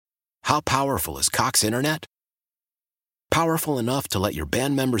How powerful is Cox Internet? Powerful enough to let your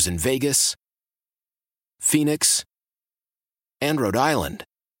band members in Vegas, Phoenix, and Rhode Island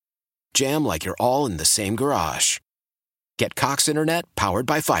jam like you're all in the same garage. Get Cox Internet powered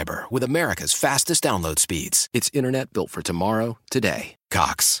by fiber with America's fastest download speeds. It's internet built for tomorrow, today.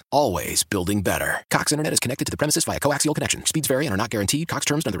 Cox, always building better. Cox Internet is connected to the premises via coaxial connection. Speeds vary and are not guaranteed. Cox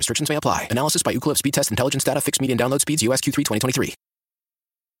terms and other restrictions may apply. Analysis by Ookla Speed Test Intelligence Data. Fixed median download speeds. US Q3 2023.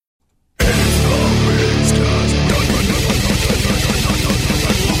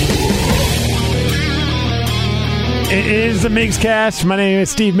 It is the Migs cast. My name is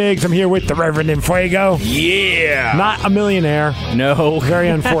Steve Migs. I'm here with the Reverend Infuego. Yeah. Not a millionaire. No. Very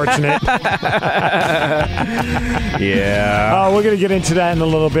unfortunate. Yeah. We're going to get into that in a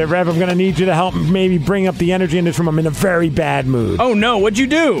little bit. Rev, I'm going to need you to help maybe bring up the energy in this room. I'm in a very bad mood. Oh, no. What'd you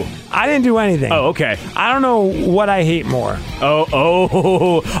do? I didn't do anything. Oh, okay. I don't know what I hate more.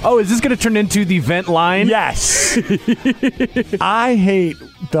 Oh, is this going to turn into the vent line? Yes. I hate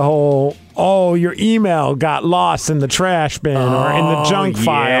the whole... your email got lost in the trash bin or in the junk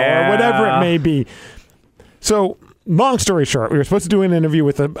file or whatever it may be. So, long story short, we were supposed to do an interview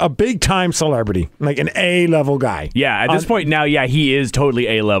with a big-time celebrity, like an A-level guy. Yeah, at this point now, he is totally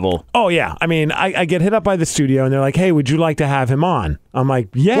A-level. Oh, yeah. I mean, I get hit up by the studio, and they're like, hey, would you like to have him on? I'm like,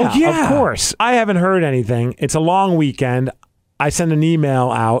 yeah, of course. I haven't heard anything. It's a long weekend. I send an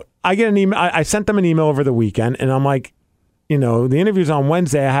email out. I get an email. I sent them an email over the weekend, and I'm like, the interview's on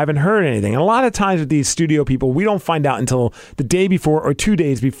Wednesday. I haven't heard anything. And a lot of times with these studio people, we don't find out until the day before or 2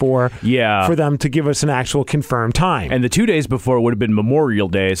 days before for them to give us an actual confirmed time. And the 2 days before would have been Memorial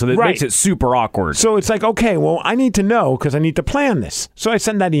Day, so that makes it super awkward. So it's like, okay, well, I need to know because I need to plan this. So I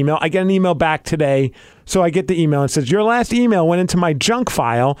send that email. I get an email back today. So I get the email and it says, your last email went into my junk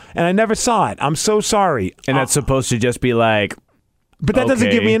file and I never saw it. I'm so sorry. And that's supposed to just be like... But that doesn't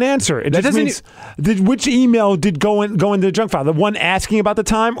give me an answer. It just means which email did go into the junk file? The one asking about the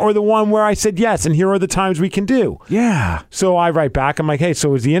time or the one where I said yes, and here are the times we can do? Yeah. So I write back. I'm like, hey,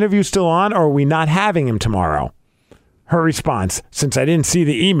 so is the interview still on or are we not having him tomorrow? Her response, since I didn't see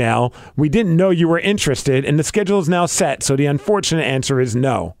the email, we didn't know you were interested, and the schedule is now set, so the unfortunate answer is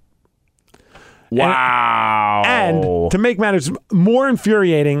no. Wow. And to make matters more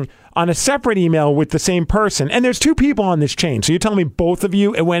infuriating, on a separate email with the same person, and there's two people on this chain, so you're telling me both of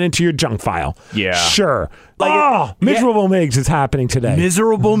you, it went into your junk file. Yeah. Sure. Miserable Migs is happening today.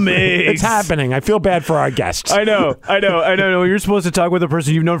 Miserable Migs. It's happening. I feel bad for our guests. I know. You're supposed to talk with a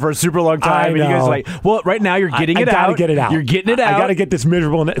person you've known for a super long time, and you guys are like, well, right now you're getting it out. I gotta get it out. You're getting it out. I gotta get this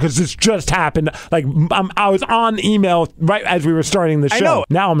miserable, because this just happened. Like, I was on email right as we were starting the show. I know.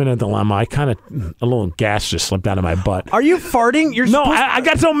 Now I'm in a dilemma. A little gas just slipped out of my butt. Are you farting? I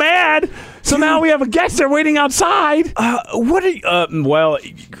got so mad. So now we have a guest there waiting outside. What are you, well...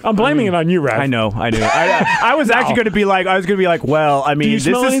 I'm blaming it on you, Rev. I know. I was actually going to be like, well, I mean... Do you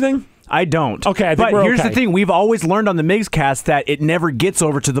smell anything? I don't. Okay, I think but here's the thing. We've always learned on the Migs cast that it never gets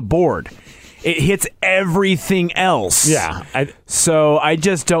over to the board. It hits everything else. Yeah. So I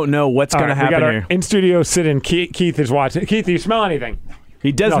just don't know what's going to happen we got here. In-studio sit-in. Keith is watching. Keith, do you smell anything?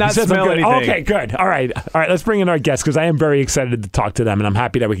 He does not smell anything. Okay, good. All right, let's bring in our guests because I am very excited to talk to them, and I'm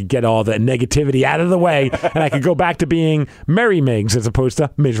happy that we could get all the negativity out of the way, and I could go back to being Merry Migs as opposed to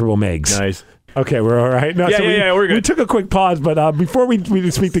Miserable Migs. Nice. Okay, we're all right. No, we're good. We took a quick pause, but before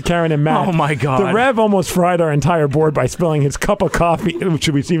we speak to Karen and Matt, oh my God, the Rev almost fried our entire board by spilling his cup of coffee.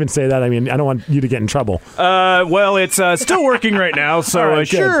 Should we even say that? I mean, I don't want you to get in trouble. Well, it's still working right now, so right,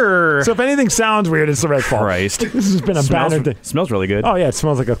 sure. So if anything sounds weird, it's the Rev's fault. Christ. This has been a banner thing. Smells really good. Oh yeah, it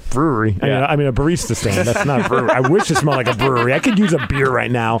smells like a brewery. Yeah. I mean a barista stand. That's not a brewery. I wish it smelled like a brewery. I could use a beer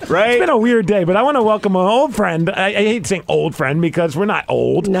right now. Right? It's been a weird day, but I want to welcome an old friend. I hate saying old friend because we're not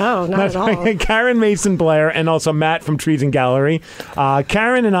old. No, not at all. Karen Mason Blair and also Matt from Trees and Gallery.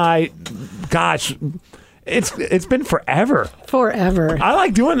 Karen and I, gosh, it's been forever. Forever. I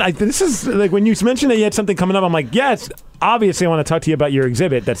like doing this. Is like when you mentioned that you had something coming up. I'm like, yes. Obviously, I want to talk to you about your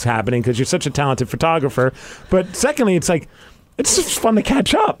exhibit that's happening because you're such a talented photographer. But secondly, it's like it's just fun to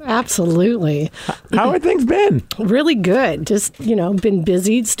catch up. Absolutely. How have things been? Really good. Just been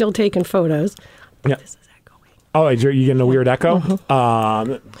busy, still taking photos. Yeah. This is echoing. Oh, you getting a weird echo? Uh-huh.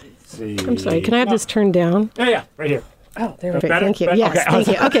 Let's see. I'm sorry. Can I have this turned down? Yeah, right here. Oh, there we go. Better? Thank you. Yes, okay. thank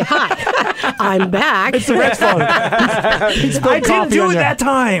you. Okay, hi. I'm back. It's the Red's phone. I didn't do it that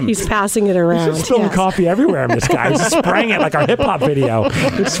time. He's passing it around. He's spilling coffee everywhere. This guy. He's spraying it like our hip hop video.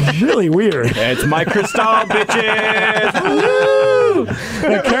 It's really weird. It's my crystal, bitches. Woo!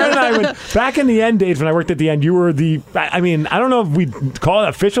 Karen and I went back in the end days when I worked at the end. You were the. I mean, I don't know if we'd call it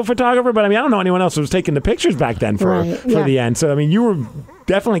official photographer, but I mean, I don't know anyone else who was taking the pictures back then for the end. So I mean, you were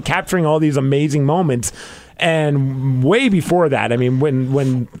definitely capturing all these amazing moments. And way before that, I mean,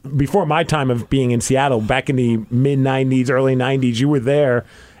 when before my time of being in Seattle, back in the mid 90s, early 90s, you were there.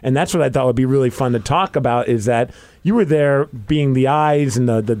 And that's what I thought would be really fun to talk about, is that you were there being the eyes and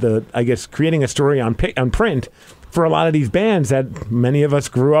the I guess, creating a story on print for a lot of these bands that many of us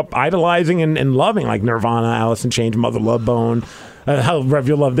grew up idolizing and loving, like Nirvana, Alice in Chains, Mother Love Bone. Rev,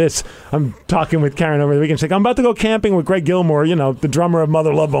 you'll love this. I'm talking with Karen over the weekend. She's like, I'm about to go camping with Greg Gilmore, the drummer of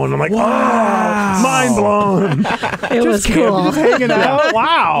Mother Love Bone. I'm like, wow. Oh, mind blown. It was cool. Just hanging out.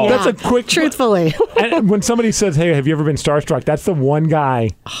 Wow. Yeah. That's a quick... Truthfully. And when somebody says, hey, have you ever been starstruck? That's the one guy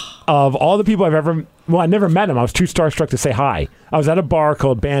of all the people I've ever... Well, I never met him. I was too starstruck to say hi. I was at a bar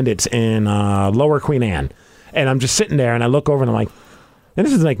called Bandits in Lower Queen Anne. And I'm just sitting there, and I look over, and I'm like... And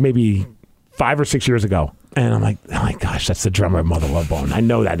this is like maybe 5 or 6 years ago. And I'm like, oh my gosh, that's the drummer of Mother Love Bone. I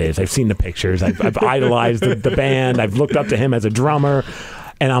know that is. I've seen the pictures. I've idolized the band. I've looked up to him as a drummer.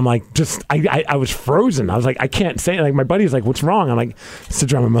 And I'm like, I was frozen. I was like, I can't say, like, my buddy's like, what's wrong? I'm like, it's the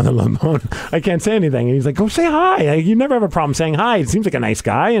drummer of Mother Love Bone. I can't say anything. And he's like, go say hi. Like, you never have a problem saying hi. He seems like a nice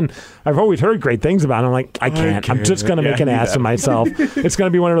guy. And I've always heard great things about him. I'm like, I can't. I'm just going to make an ass of myself. It's going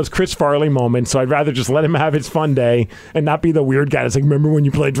to be one of those Chris Farley moments. So I'd rather just let him have his fun day and not be the weird guy that's like, remember when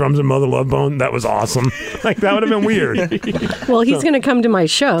you played drums in Mother Love Bone? That was awesome. Like, that would have been weird. Well, he's going to come to my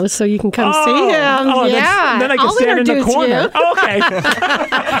show, so you can come see him. Oh, yeah. Then I can I'll stand in the introduce corner. you. Oh, okay.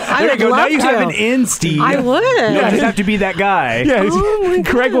 There you go. Now you have an in, Steve. I would. You don't just have to be that guy. Yeah, Oh my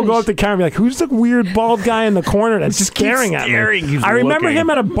Craig will go gosh. up to Karen and be like, who's the weird bald guy in the corner that's just staring at me? He's I remember looking. him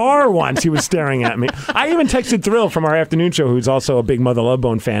at a bar once. He was staring at me. I even texted Thrill from our afternoon show, who's also a big Mother Love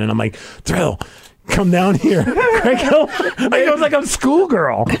Bone fan, and I'm like, Thrill, come down here. Craig, I was like a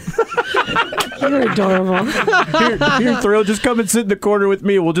schoolgirl. You're adorable. Here, Thrill, just come and sit in the corner with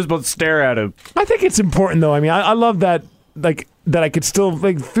me. We'll just both stare at him. I think it's important, though. I mean, I love that, like, that I could still,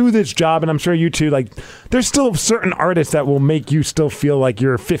 like, through this job, and I'm sure you too, like, there's still certain artists that will make you still feel like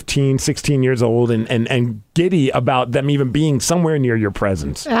you're 15, 16 years old and giddy about them even being somewhere near your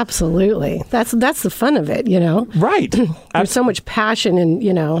presence. Absolutely. That's the fun of it, Right. There's so much passion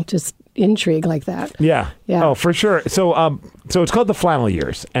and, just intrigue like that. Yeah. Yeah. Oh, for sure. So it's called the Flannel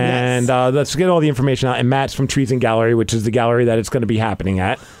Years, and let's get all the information out. And Matt's from Trees and Gallery, which is the gallery that it's going to be happening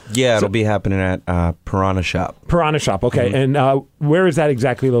at. Yeah, it'll be happening at Piranha Shop. Piranha Shop. Okay. Mm-hmm. And where is that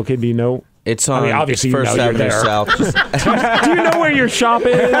exactly located? Do you know? It's on obviously it's you First know you're Avenue there. South. Do you know where your shop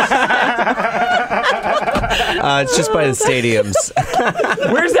is? It's just by the stadiums.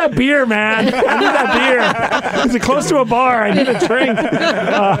 Where's that beer, man? I need that beer. Is it close to a bar? I need a drink.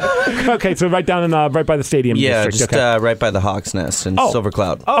 Okay, so right down in right by the stadium Yeah, district. just right by the Hawk's Nest in Silver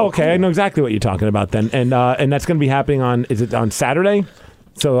Cloud. Oh, okay. I know exactly what you're talking about then. And that's going to be happening on, is it on Saturday?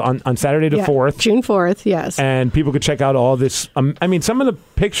 So on Saturday the 4th. June 4th, yes. And people could check out all this. I mean, some of the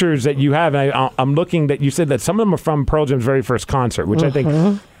pictures that you have, and I'm looking that you said that some of them are from Pearl Jam's very first concert, which I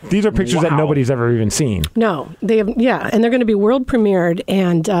think these are pictures that nobody's ever even seen. No, they have, and they're going to be world premiered,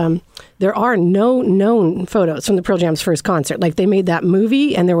 and there are no known photos from the Pearl Jam's first concert. Like, they made that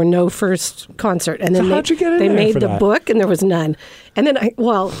movie, and there were no first concert, and then how'd you get in they there made for the that? book, and there was none. And then I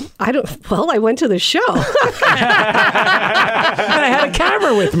went to the show. And I had a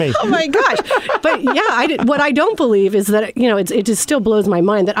camera with me. Oh my gosh! But yeah, what I don't believe is that it just still blows my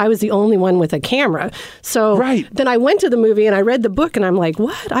mind that I was the only one with a camera. So then I went to the movie and I read the book and I'm like,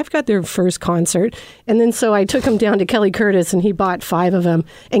 what? I've got their first concert. And then so I took them down to Kelly Curtis and he bought 5 of them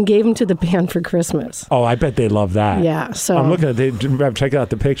and gave them to the band for Christmas. Oh, I bet they love that. Yeah. So I'm looking at check out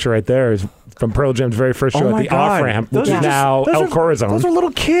the picture right there. Is from Pearl Jam's very first show at the Off Ramp, which is now El Corazon. Those are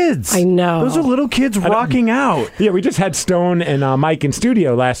little kids. I know. Those are little kids rocking out. Yeah, we just had Stone and Mike in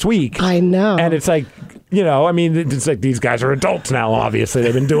studio last week. I know. And it's like, I mean, it's like these guys are adults now, obviously.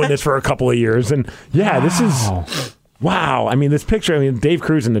 They've been doing this for a couple of years. And this is... Wow. I mean, this picture, Dave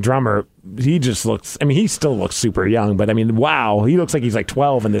Cruzan, the drummer, he just looks, he still looks super young, but wow, he looks like he's like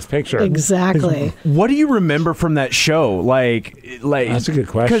 12 in this picture. Exactly. What do you remember from that show? Like that's a good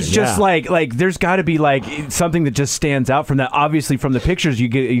question. Because just like there's got to be like something that just stands out from that. Obviously, from the pictures, you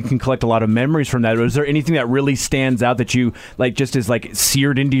can collect a lot of memories from that. Is there anything that really stands out that you like just is like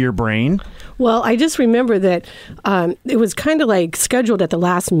seared into your brain? Well, I just remember that it was kind of like scheduled at the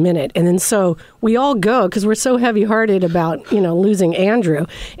last minute. And then so we all go because we're so heavy-hearted about, losing Andrew.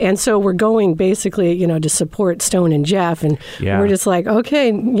 And so we're going basically, to support Stone and Jeff. And we're just like,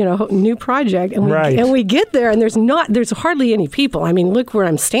 okay, new project. And we get there and there's hardly any people. Look where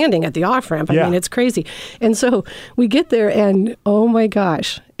I'm standing at the off-ramp. It's crazy. And so we get there and, oh my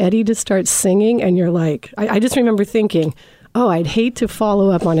gosh, Eddie just starts singing and you're like, I just remember thinking, oh, I'd hate to follow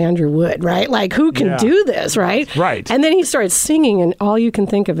up on Andrew Wood, right? Like, who can do this, right? Right. And then he started singing, and all you can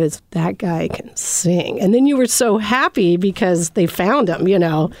think of is, that guy can sing. And then you were so happy because they found him,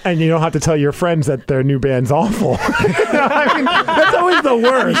 And you don't have to tell your friends that their new band's awful. I mean, that's always the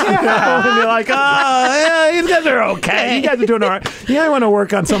worst. And you're like, oh, yeah, these guys are okay. You guys are doing all right. Yeah, I want to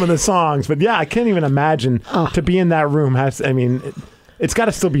work on some of the songs. But yeah, I can't even imagine to be in that room. It's got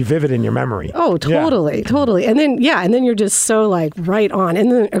to still be vivid in your memory. Oh, totally, totally. And then, and then you're just so like right on.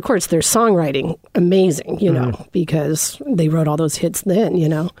 And then, of course, their songwriting, amazing, because they wrote all those hits then,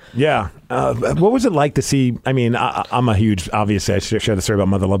 Yeah. What was it like to see? I mean, I'm a huge, obviously, I share the story about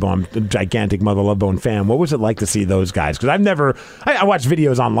Mother Love Bone. I'm a gigantic Mother Love Bone fan. What was it like to see those guys? Because I watched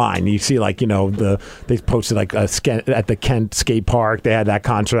videos online. You see, like, they posted like at the Kent skate park. They had that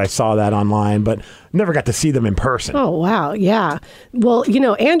concert. I saw that online, but never got to see them in person. Oh, wow. Yeah. Well,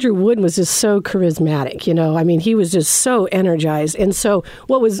 Andrew Wood was just so charismatic, I mean, he was just so energized. And so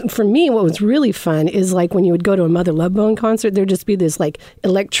what was really fun is like when you would go to a Mother Love Bone concert, there'd just be this like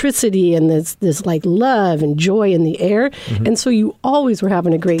electricity and this like love and joy in the air. Mm-hmm. And so you always were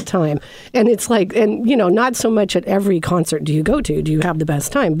having a great time. And it's like, and not so much at every concert do you have the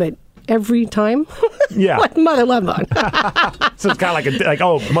best time, but every time, like Mother Love Bone. So it's kind of like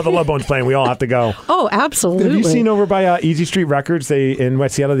Mother Love Bone's playing, we all have to go. Oh, absolutely. Have you seen over by Easy Street Records? In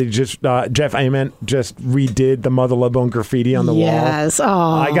West Seattle, they just Jeff Ament just redid the Mother Love Bone graffiti on the wall. Yes. Oh,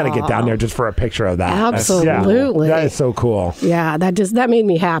 I got to get down there just for a picture of that. Absolutely. That is so cool. Yeah, that made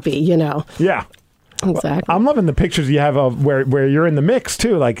me happy. Yeah. Exactly. I'm loving the pictures you have of where you're in the mix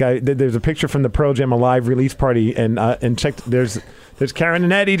too. Like there's a picture from the Pearl Jam Alive release party, and check there's Karen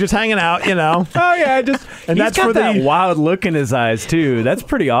and Eddie just hanging out, Oh yeah, and he's that's got that wild look in his eyes too. That's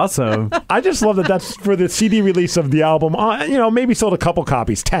pretty awesome. I just love that. That's for the CD release of the album. Maybe sold a couple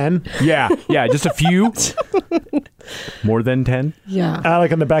copies, 10. Yeah, just a few. More than 10. Yeah.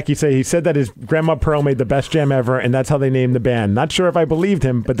 Like on the back, he said that his grandma Pearl made the best jam ever, and that's how they named the band. Not sure if I believed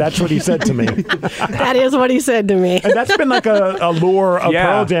him, but that's what he said to me. That is what he said to me. And that's been like a lure of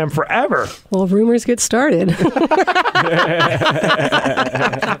Pearl Jam forever. Well, rumors get started.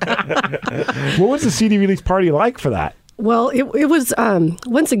 What was the CD release party like for that? Well, it was,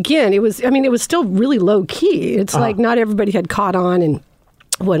 once again, it was still really low key. It's like not everybody had caught on and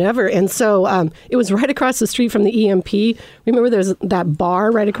whatever. And so it was right across the street from the EMP. Remember there's that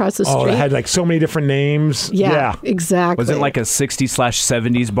bar right across the street? Oh, it had like so many different names. Yeah, exactly. Was it like a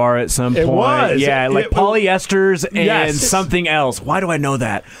 60s/70s bar at some point? It was. Yeah, polyesters and something else. Why do I know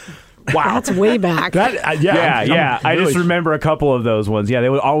that? Wow. That's way back. I just remember a couple of those ones. Yeah, they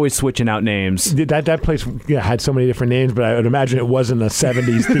were always switching out names. That place had so many different names, but I would imagine it wasn't a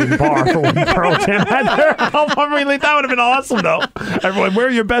 70s themed bar for when Pearl Jam had their album. I mean, that would have been awesome, though. Everyone,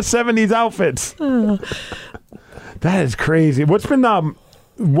 wear your best 70s outfits. That is crazy. What's been,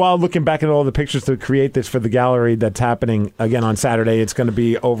 while looking back at all the pictures to create this for the gallery that's happening again on Saturday, it's going to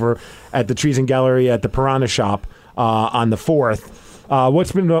be over at the Treason Gallery at the Piranha Shop on the 4th.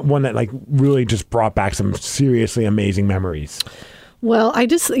 What's been the one that like really just brought back some seriously amazing memories? Well, I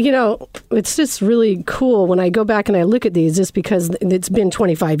just, it's just really cool when I go back and I look at these, just because it's been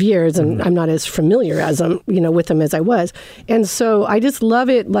 25 years and I'm not as familiar as with them as I was. And so I just love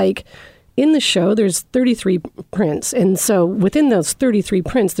it. Like, in the show, there's 33 prints. And so within those 33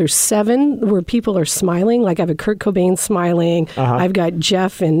 prints, there's 7 where people are smiling. Like I have a Kurt Cobain smiling. I've got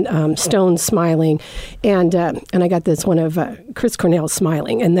Jeff and Stone smiling. And I got this one of Chris Cornell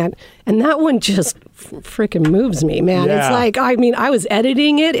smiling. And that one just freaking moves me, man. Yeah. It's like, I was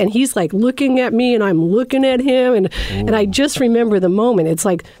editing it and he's like looking at me and I'm looking at him. And I just remember the moment. It's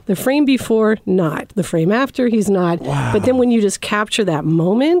like the frame before, not. The frame after, he's not. Wow. But then when you just capture that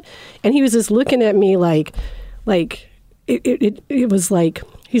moment, and he was just looking at me like it was like,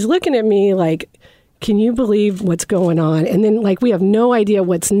 he's looking at me like, can you believe what's going on? And then like, we have no idea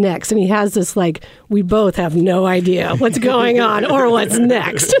what's next. And he has this like, we both have no idea what's going on or what's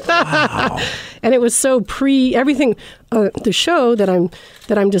next. Wow. And it was so everything, the show that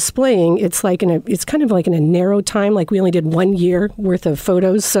I'm displaying, it's like it's kind of like in a narrow time. Like we only did 1 year worth of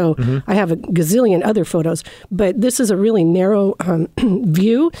photos. So I have a gazillion other photos, but this is a really narrow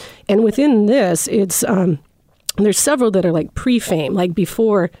view. And within this, it's, there's several that are like pre-fame, like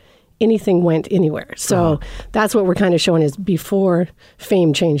before anything went anywhere. So that's what we're kind of showing, is before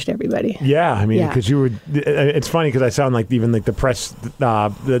fame changed everybody. Yeah, I mean, because it's funny because I saw in like even like the press,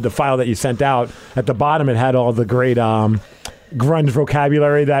 the file that you sent out, at the bottom it had all the great grunge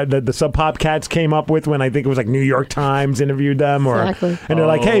vocabulary that the Sub Pop Cats came up with when I think it was like New York Times interviewed them, and they're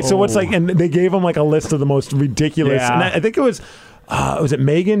like, hey, so what's like, and they gave them like a list of the most ridiculous, and I think it was was it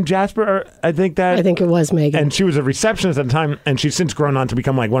Megan Jasper? I think it was Megan. And she was a receptionist at the time, and she's since grown on to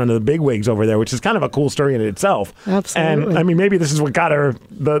become like one of the big wigs over there, which is kind of a cool story in itself. Absolutely. And I mean, maybe this is what got her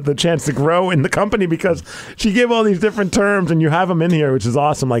the chance to grow in the company, because she gave all these different terms, and you have them in here, which is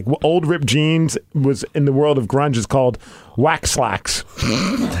awesome. Like old ripped jeans was in the world of grunge is called wax slacks.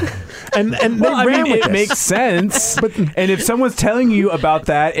 and well, they ran with it this. makes sense. And if someone's telling you about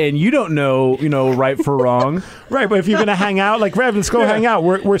that and you don't know, right for wrong. Right, but if you're going to hang out, like, Rev, let's go hang out.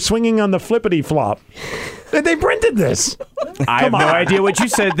 We're swinging on the flippity flop. They printed this. I have no idea what you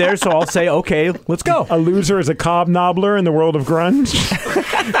said there, so I'll say, okay, let's go. A loser is a cobnobbler in the world of grunge.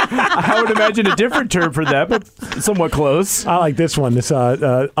 I would imagine a different term for that, but somewhat close. I like this one. This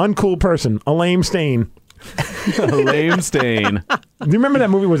uncool person, a lame stain. A lame stain. Do you remember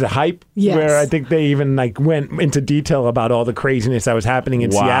that movie? Was it Hype? Yes. Where I think they even went into detail about all the craziness that was happening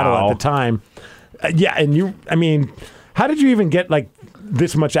in Seattle at the time. How did you even get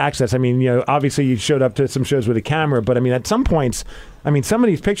this much access? I mean, obviously you showed up to some shows with a camera, but I mean, at some points, some of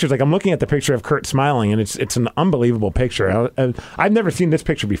these pictures, I'm looking at the picture of Kurt smiling, and it's an unbelievable picture. I've never seen this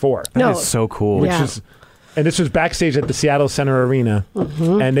picture before. That is so cool. And this was backstage at the Seattle Center Arena,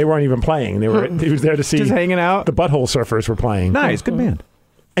 and they weren't even playing. He was there to see, just hanging out. The Butthole Surfers were playing. Nice, good band.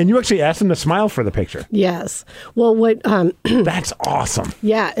 And you actually asked him to smile for the picture. Yes. Well, what? That's awesome.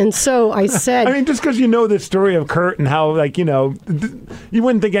 Yeah, and so I said. I mean, just because you know the story of Kurt and how, you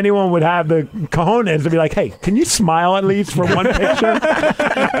wouldn't think anyone would have the cojones to be like, hey, can you smile at least for one picture?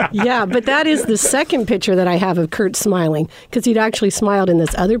 Yeah, but that is the second picture that I have of Kurt smiling, because he'd actually smiled in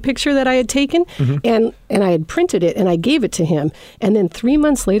this other picture that I had taken, and I had printed it and I gave it to him. And then 3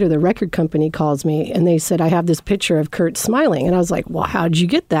 months later, the record company calls me and they said, I have this picture of Kurt smiling. And I was like, well, how'd you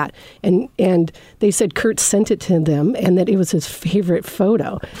get that? And they said Kurt sent it to them and that it was his favorite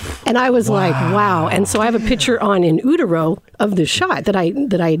photo. And I was like, wow. And so I have a picture on in utero of the shot that I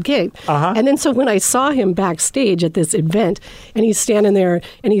had gave. And then so when I saw him backstage at this event and he's standing there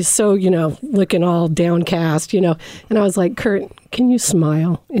and he's so, looking all downcast, and I was like, Kurt, can you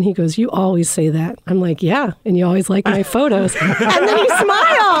smile? And he goes, you always say that. I'm like, yeah. And you always like my photos. And then he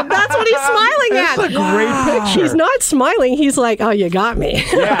smiled. That's what he's smiling at. That's a great picture. He's not smiling. He's like, oh, you got me.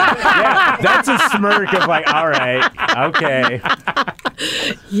 Yeah. That's a smirk of like, all right, okay.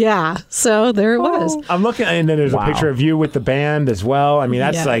 Yeah. So there it was. I'm looking, and then there's a picture of you with the band as well. I mean,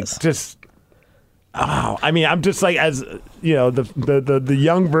 that's just... Oh, I mean, I'm just as the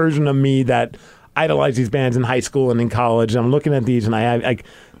young version of me that idolized these bands in high school and in college. And I'm looking at these, and I have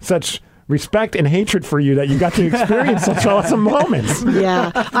such respect and hatred for you that you got to experience such awesome moments.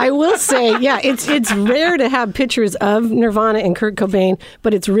 Yeah, I will say, it's rare to have pictures of Nirvana and Kurt Cobain,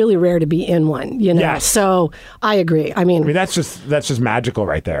 but it's really rare to be in one. Yes. So I agree. I mean, that's just magical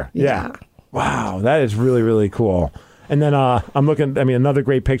right there. Yeah. Wow, that is really, really cool. And then I'm looking, another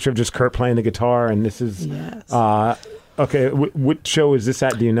great picture of just Kurt playing the guitar, and this is, okay, what show is this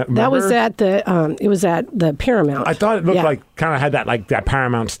at? Do you know? Remember? That was at it was at the Paramount. I thought it looked kind of had that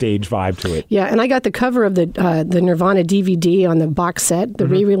Paramount stage vibe to it. Yeah, and I got the cover of the Nirvana DVD on the box set, the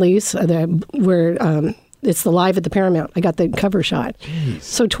re-release, where it's the Live at the Paramount. I got the cover shot. Jeez.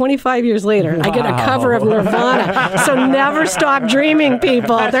 So 25 years later, I get a cover of Nirvana. So never stop dreaming,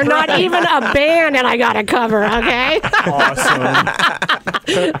 people. They're not even a band, and I got a cover, okay? Awesome.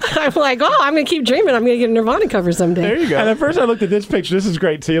 I'm like, I'm going to keep dreaming. I'm going to get a Nirvana cover someday. There you go. And at first I looked at this picture. This is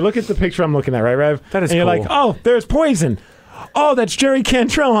great. So you look at the picture I'm looking at, right, Rev? That is and you're cool. like, oh, there's Poison. Oh, that's Jerry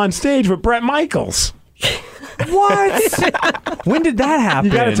Cantrell on stage with Bret Michaels. What? When did that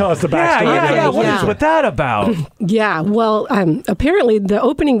happen? You got to tell us the backstory. Yeah. What is that about? Yeah, well, apparently the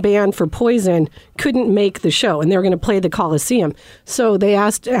opening band for Poison couldn't make the show, and they were going to play the Coliseum. So they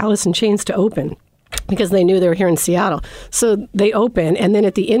asked Alice in Chains to open, because they knew they were here in Seattle. So they open, and then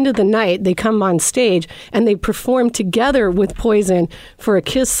at the end of the night, they come on stage, and they perform together with Poison for a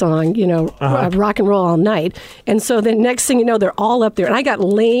Kiss song, Rock and Roll All Night. And so the next thing you know, they're all up there. And I got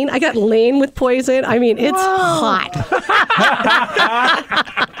Lane with Poison. I mean, it's hot.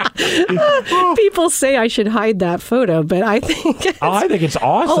 People say I should hide that photo, but I think it's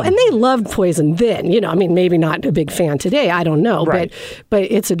awesome. Oh, and they loved Poison then. Maybe not a big fan today. I don't know, right. but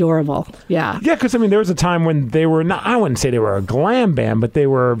it's adorable. Yeah. Yeah, because there was a time when they were not, I wouldn't say they were a glam band, but they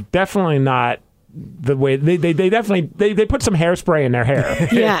were definitely not the way they put some hairspray in their hair.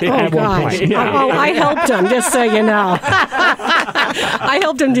 Yeah. Oh gosh. Yeah. I helped them, just so you know. I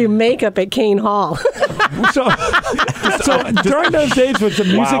helped them do makeup at Kane Hall. So during those days, was the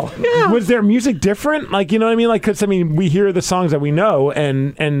music was their music different? Like, you know what I mean? Like, because I mean, we hear the songs that we know,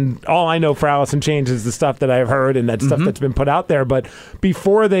 and all I know for Alice in Chains is the stuff that I've heard and that stuff that's been put out there. But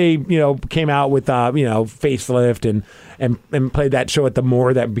before they, came out with Facelift and played that show at the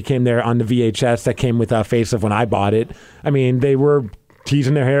Moore that became there on the VHS that came with Facelift when I bought it. I mean, they were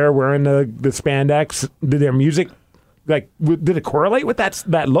teasing their hair, wearing the spandex. Did their music, like, did it correlate with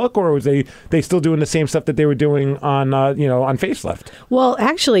that look, or was they still doing the same stuff that they were doing on on Facelift? Well,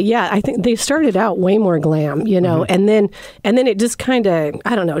 actually, yeah, I think they started out way more glam, and then it just kind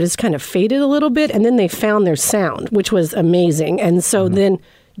of faded a little bit, and then they found their sound, which was amazing, and so then.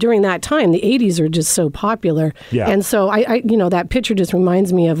 During that time, the 80s are just so popular. Yeah. And so, I that picture just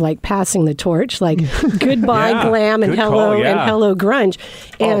reminds me of, like, passing the torch, like, goodbye glam and hello grunge.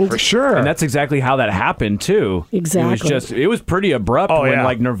 And for sure. And that's exactly how that happened, too. Exactly. It was pretty abrupt when,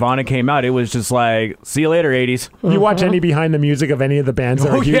 like, Nirvana came out. It was just like, see you later, 80s. You watch any behind the music of any of the bands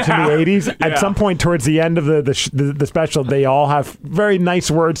that are huge in the 80s, at some point towards the end of the special, they all have very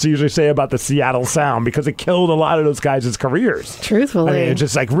nice words to usually say about the Seattle sound, because it killed a lot of those guys' careers. Truthfully. I mean, it's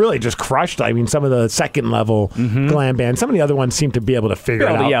just like really just crushed. I mean, some of the second level glam bands, some of the other ones seem to be able to figure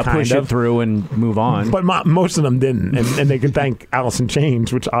it out. Yeah, push it through and move on. But most of them didn't. And they can thank Alice in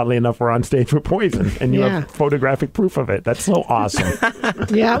Chains, which oddly enough were on stage with Poison. And you have photographic proof of it. That's so awesome.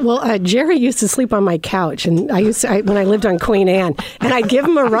 Yeah, well, Jerry used to sleep on my couch, and when I lived on Queen Anne, and I'd give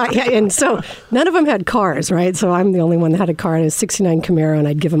him a ride. And so none of them had cars, right? So I'm the only one that had a car. I had a 69 Camaro, and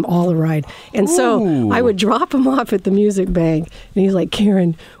I'd give him all a ride. And so I would drop him off at the music bank, and he's like,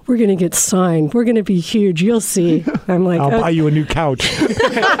 Karen, we're going to get signed. We're going to be huge. You'll see. I'm like, I'll buy you a new couch.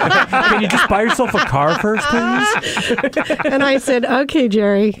 Can you just buy yourself a car first, please? And I said, okay,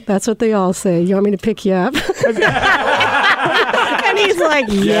 Jerry, that's what they all say. You want me to pick you up? And he's like,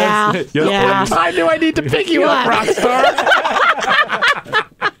 yeah. What time do I need to pick you up, rock star?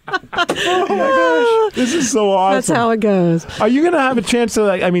 Oh my gosh, this is so awesome. That's how it goes. Are you going to have a chance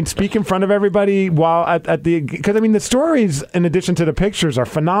to, speak in front of everybody while at the, because the stories in addition to the pictures are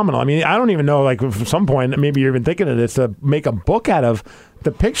phenomenal. I mean, I don't even know, like, at some point, maybe you're even thinking of this, to make a book out of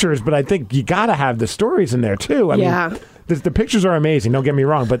the pictures, but I think you got to have the stories in there too. I mean, the pictures are amazing, don't get me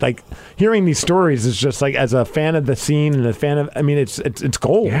wrong, but like hearing these stories is just like, as a fan of the scene and a fan of, it's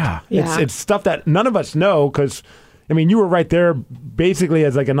gold. Yeah. It's stuff that none of us know, because you were right there basically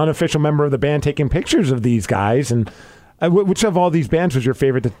as like an unofficial member of the band taking pictures of these guys. And which of all these bands was your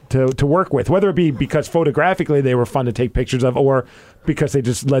favorite to work with? Whether it be because photographically they were fun to take pictures of, or because they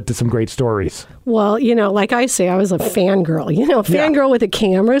just led to some great stories. Well, like I say, I was a fangirl, fangirl with a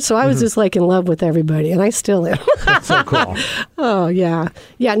camera. So I was just like in love with everybody, and I still am. That's so cool. Oh, yeah.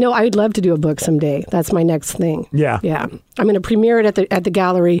 Yeah, no, I'd love to do a book someday. That's my next thing. Yeah. Yeah. I'm going to premiere it at the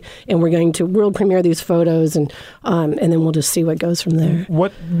gallery, and we're going to world premiere these photos, and then we'll just see what goes from there.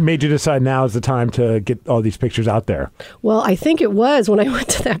 What made you decide now is the time to get all these pictures out there? Well, I think it was when I went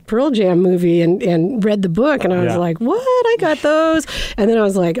to that Pearl Jam movie and read the book, and I was like, what? I got those. And then I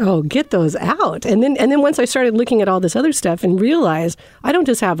was like, oh, get those out. And then once I started looking at all this other stuff and realized I don't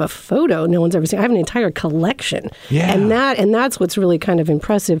just have a photo no one's ever seen. I have an entire collection. Yeah. And that's what's really kind of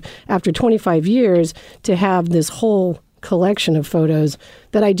impressive after 25 years to have this whole collection of photos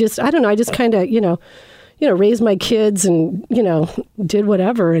that I just kind of, raised my kids and, did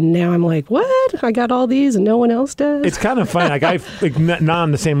whatever. And now I'm like, what? I got all these and no one else does? It's kind of funny. Not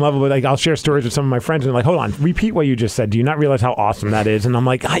on the same level, but like I'll share stories with some of my friends and they're like, hold on, repeat what you just said. Do you not realize how awesome that is? And I'm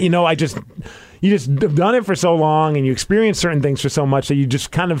like, you just have done it for so long and you experience certain things for so much that you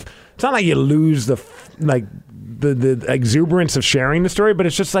just kind of, it's not like you lose the exuberance of sharing the story, but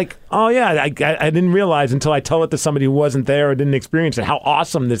it's just like, oh yeah, I didn't realize until I tell it to somebody who wasn't there or didn't experience it how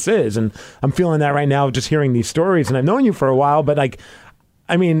awesome this is. And I'm feeling that right now just hearing these stories. And I've known you for a while, but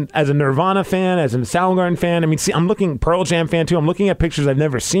as a Nirvana fan, as a Soundgarden fan, I'm looking, Pearl Jam fan too, I'm looking at pictures I've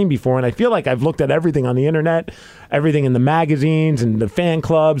never seen before, and I feel like I've looked at everything on the internet, everything in the magazines and the fan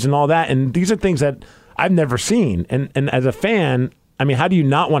clubs and all that, and these are things that I've never seen. And as a fan, how do you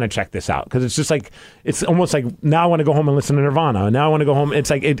not want to check this out? Because it's just like, it's almost like, now I want to go home and listen to Nirvana. And now I want to go home.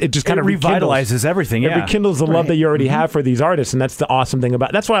 It's like, it just kind of revitalizes everything. It rekindles the love that you already have for these artists. And that's the awesome thing about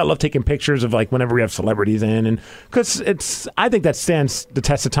it. That's why I love taking pictures of like whenever we have celebrities in. And because I think that stands the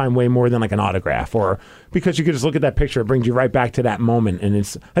test of time way more than like an autograph, or because you could just look at that picture, it brings you right back to that moment. And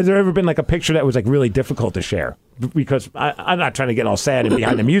has there ever been like a picture that was like really difficult to share? Because I'm not trying to get all sad and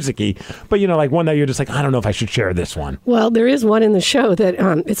behind the music-y, but like one that you're just like, I don't know if I should share this one. Well, there is one in the show that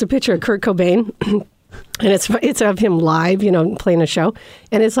it's a picture of Kurt Cobain. And it's of him live, playing a show.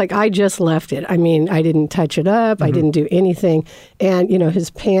 And it's like, I just left it. I mean, I didn't touch it up. I didn't do anything. And, his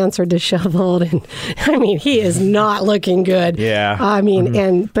pants are disheveled. And I mean, he is not looking good. Yeah. I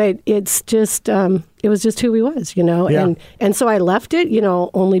mean, but it's just, it was just who he was, Yeah. And so I left it,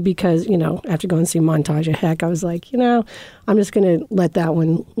 only because, after going to see Montage of Heck, I was like, I'm just going to let that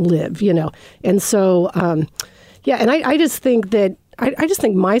one live, And so, and I just think that, I just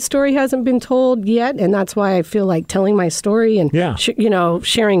think my story hasn't been told yet, and that's why I feel like telling my story and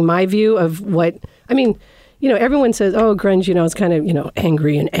sharing my view of what everyone says, oh, grunge, it's kind of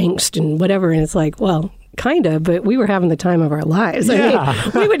angry and angst and whatever, and it's like, well, kind of, but we were having the time of our lives. I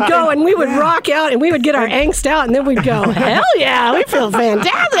mean, we would go and we would rock out and we would get our angst out, and then we'd go, hell yeah, we feel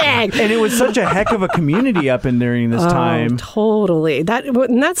fantastic. And it was such a heck of a community up in during this time. Totally.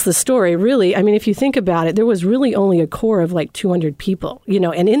 And that's the story, really. I mean, if you think about it, there was really only a core of like 200 people,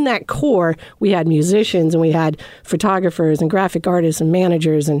 and in that core, we had musicians and we had photographers and graphic artists and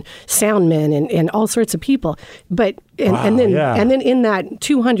managers and sound men and all sorts of people. But and then in that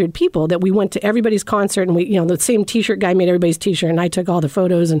 200 people that we went to everybody's concert, and we, the same T-shirt guy made everybody's T-shirt, and I took all the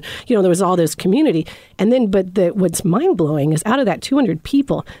photos, and there was all this community. And then, what's mind blowing is out of that 200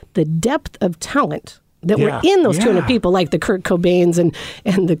 people, the depth of talent that were in those 200 people, like the Kurt Cobains and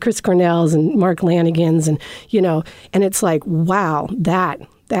the Chris Cornells and Mark Lanigans, and and it's like, wow, that's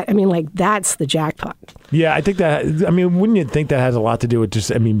the jackpot. Yeah, I think that, wouldn't you think that has a lot to do with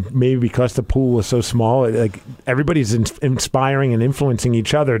just, maybe because the pool was so small, like everybody's inspiring and influencing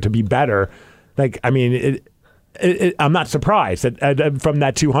each other to be better. Like, I'm not surprised that from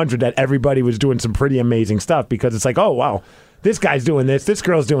that 200 that everybody was doing some pretty amazing stuff, because it's like, oh, wow, this guy's doing this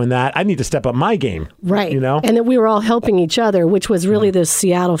girl's doing that. I need to step up my game. Right. And that we were all helping each other, which was really this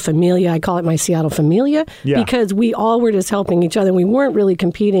Seattle familia. I call it my Seattle familia, because we all were just helping each other. We weren't really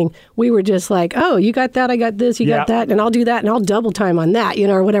competing. We were just like, oh, you got that, I got this, you got that, and I'll do that, and I'll double time on that,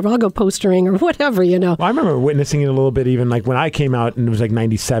 or whatever. I'll go postering or whatever, Well, I remember witnessing it a little bit, even like when I came out, and it was like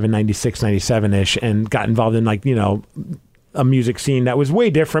 97, 96, 97-ish, and got involved in like, a music scene that was way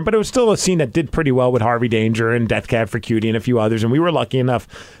different, but it was still a scene that did pretty well with Harvey Danger and Death Cab for Cutie and a few others, and we were lucky enough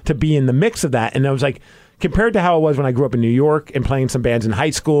to be in the mix of that. And I was like, compared to how it was when I grew up in New York and playing some bands in high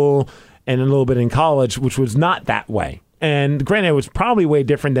school and a little bit in college, which was not that way. And granted, it was probably way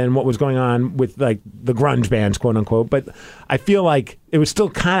different than what was going on with like the grunge bands, quote unquote, but I feel like it was still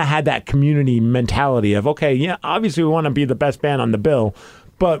kind of had that community mentality of, okay, yeah, obviously we want to be the best band on the bill,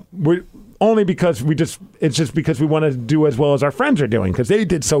 but we're only because it's just because we want to do as well as our friends are doing, because they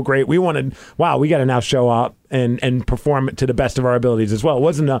did so great. We wanted, wow, we got to now show up and perform it to the best of our abilities as well. It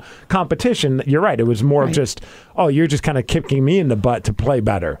wasn't a competition. You're right. It was more of just, oh, you're just kind of kicking me in the butt to play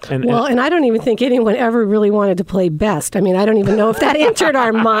better. And I don't even think anyone ever really wanted to play best. I mean, I don't even know if that entered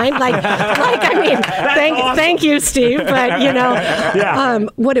our mind. Thank you, Steve. But,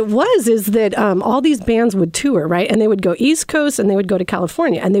 what it was is that all these bands would tour, right? And they would go East Coast and they would go to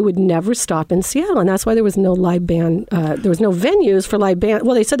California, and they would never stop in Seattle. And that's why there was no live band. There was no venues for live band.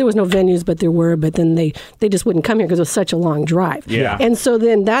 Well, they said there was no venues, but there were. But then they just wouldn't come here because it was such a long drive. Yeah. And so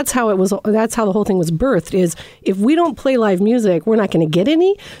then that's how the whole thing was birthed, is if we don't play live music, we're not going to get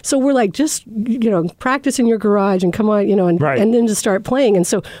any. So we're like, just, practice in your garage and come on, and then just start playing. And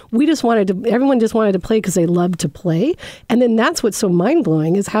so everyone just wanted to play because they loved to play. And then that's what's so mind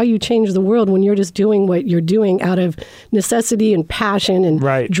blowing, is how you change the world when you're just doing what you're doing out of necessity and passion and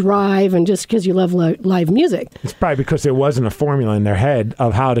drive, and just because you love live music. It's probably because there wasn't a formula in their head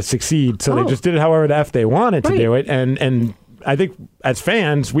of how to succeed. So they just did it however the F they wanted to do it, and I think as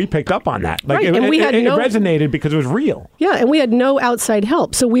fans we picked up on that. Like it resonated because it was real. Yeah, and we had no outside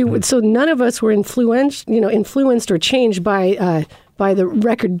help, so so none of us were influenced or changed by the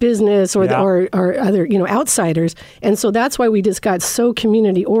record business or other outsiders, and so that's why we just got so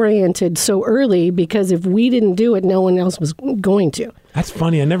community oriented so early, because if we didn't do it, no one else was going to. That's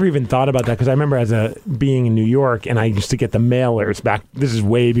funny. I never even thought about that, because I remember being in New York, and I used to get the mailers back. This is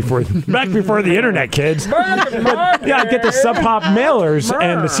way before the internet, kids. I'd get the Sub Pop mailers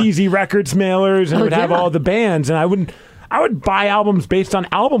and the CZ Records mailers, and it would have all the bands, and I would buy albums based on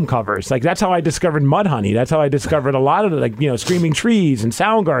album covers. Like, that's how I discovered Mudhoney. That's how I discovered a lot of Screaming Trees and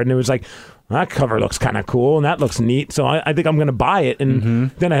Soundgarden. It was like, that cover looks kind of cool, and that looks neat, so I think I'm going to buy it.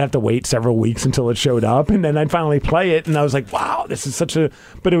 And then I'd have to wait several weeks until it showed up, and then I'd finally play it, and I was like, wow, this is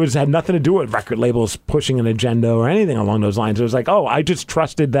but it had nothing to do with record labels pushing an agenda or anything along those lines. It was like, oh, I just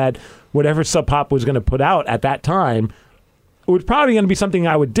trusted that whatever Sub Pop was going to put out at that time, it was probably going to be something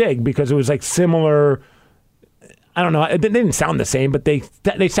I would dig, because it was like similar. I don't know. They didn't sound the same, but they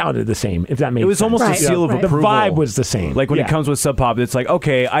sounded the same. If that makes sense. It was almost a seal of approval. The vibe was the same. Like when it comes with Sub Pop, it's like,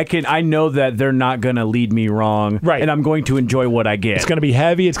 okay, I know that they're not gonna lead me wrong, right? And I'm going to enjoy what I get. It's gonna be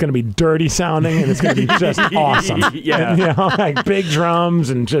heavy. It's gonna be dirty sounding, and it's gonna be just awesome. Yeah, and, like big drums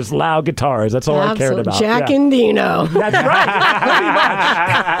and just loud guitars. That's all I cared about. Jack and Dino. That's right.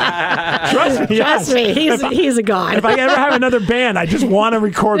 Trust me. Trust me. He's a god. If I ever have another band, I just want to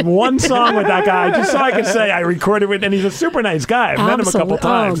record one song with that guy, just so I can say I recorded with, and he's a super nice guy. I've met him a couple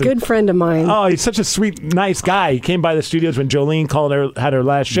times. Oh, good friend of mine. Oh, he's such a sweet, nice guy. He came by the studios when Jolene had her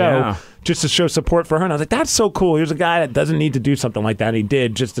last show just to show support for her. And I was like, that's so cool. Here's a guy that doesn't need to do something like that. And he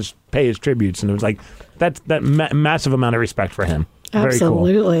did just to pay his tributes. And it was like, that massive amount of respect for him.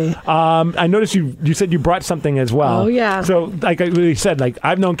 Absolutely. Very cool. I noticed you said you brought something as well. Oh, yeah. So, like I really said, like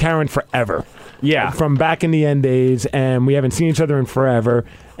I've known Karen forever. Yeah. From back in the end days, and we haven't seen each other in forever.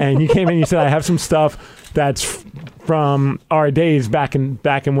 And you came in and you said, I have some stuff that's from our days back in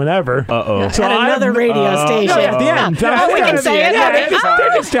whenever. Uh-oh. So at another radio station. No, at the end. Oh, we can say it.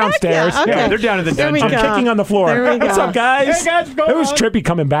 They're just downstairs. Yeah, okay. Yeah, they're down in the dungeon. I'm kicking on the floor. There we What's go. up, guys? Hey, guys, what's going It was on? trippy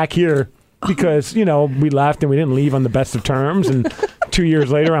coming back here because, we left and we didn't leave on the best of terms. And 2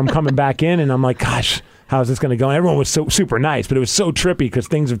 years later, I'm coming back in and I'm like, gosh, how's this going to go? And everyone was so super nice, but it was so trippy because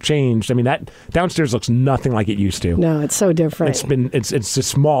things have changed. I mean, that downstairs looks nothing like it used to. No, it's so different. It's just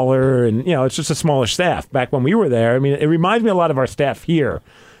smaller, and it's just a smaller staff. Back when we were there, I mean, it reminds me a lot of our staff here,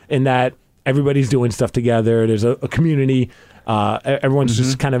 in that everybody's doing stuff together. There's a community. Everyone's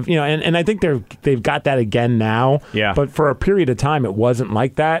just kind of and I think they've got that again now. Yeah. But for a period of time, it wasn't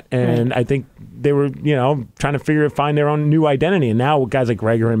like that, and I think they were trying to find their own new identity. And now guys like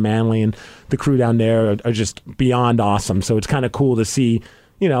Gregor and Manley and the crew down there are just beyond awesome. So it's kind of cool to see.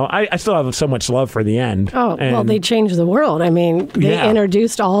 I still have so much love for the end. Oh, well, they changed the world. I mean, they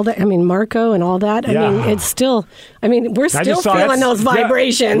introduced all that. I mean, Marco and all that. I mean, it's still, we're still feeling those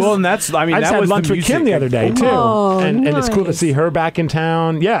vibrations. Well, and that's, I just had lunch with Kim the other day, too. Oh, and it's cool to see her back in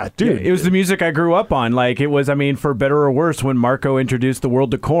town. Yeah, dude. It was the music I grew up on. Like, it was, for better or worse, when Marco introduced the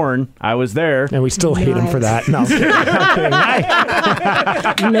world to Korn, I was there. And we still hate him for that. No, I'm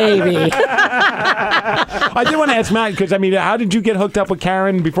kidding. Maybe. I did want to ask Matt, because, how did you get hooked up with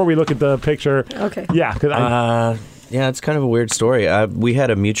Karen before we look at the picture? Okay. Yeah. It's kind of a weird story. We had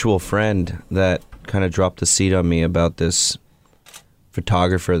a mutual friend that kind of dropped the seed on me about this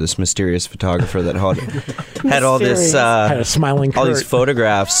mysterious photographer that had all this, had a smiling all these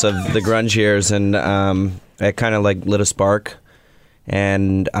photographs of the grunge years, and it kind of like lit a spark,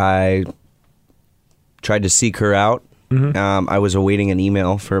 and I tried to seek her out. Mm-hmm. I was awaiting an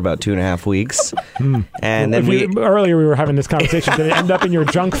email for about 2.5 weeks, and then earlier we were having this conversation. Did it end up in your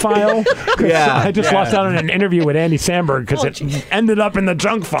junk file? Yeah, I just lost out on an interview with Andy Samberg because it ended up in the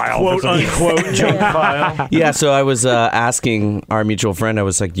junk file, quote unquote junk file. Yeah, so I was asking our mutual friend. I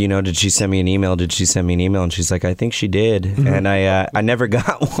was like, did she send me an email? Did she send me an email? And she's like, I think she did, and I never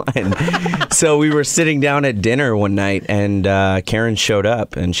got one. So we were sitting down at dinner one night, and Karen showed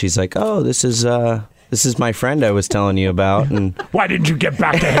up, and she's like, oh, this is my friend I was telling you about. And why didn't you get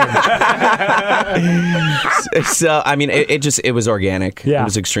back to him? So it was organic. Yeah. It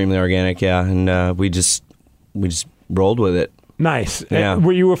was extremely organic. Yeah, and we just rolled with it. Nice. Yeah.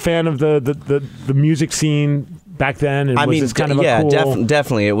 Were you a fan of the music scene back then? And was this kind of a cool...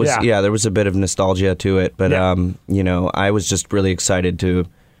 definitely. It was. Yeah, there was a bit of nostalgia to it, but I was just really excited to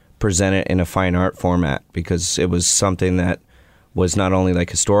present it in a fine art format because it was something that was not only like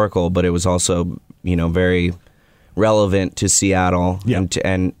historical, but it was also very relevant to Seattle, and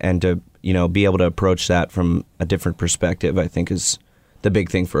to be able to approach that from a different perspective, I think is the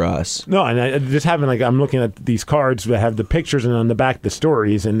big thing for us. No, and I just having I'm looking at these cards that have the pictures and on the back the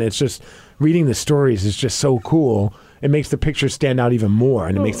stories, and it's just reading the stories is just so cool. It makes the pictures stand out even more,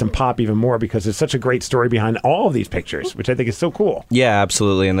 and it makes them pop even more because there's such a great story behind all of these pictures, which I think is so cool. Yeah,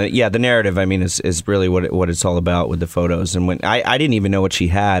 absolutely. And the narrative, is really what it's all about with the photos. And when I didn't even know what she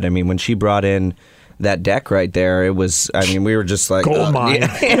had. When she brought in that deck right there, it was, we were just like... Gold mine.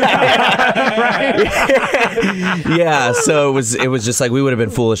 Yeah, so it was just like we would have been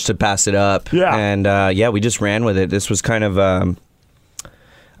foolish to pass it up. Yeah. And we just ran with it. This was kind of an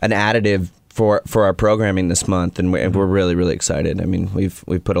additive for our programming this month, and we're really, really excited.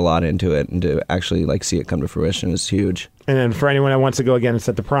 We've put a lot into it, and to actually see it come to fruition is huge. And then for anyone that wants to go again, it's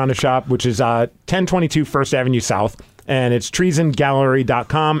at the Piranha Shop, which is 1022 First Avenue South. And it's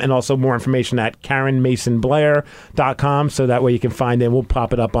treasongallery.com, and also more information at KarenMasonBlair.com. So that way you can find it. We'll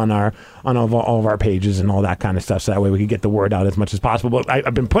pop it up on all of our pages and all that kind of stuff. So that way we can get the word out as much as possible. But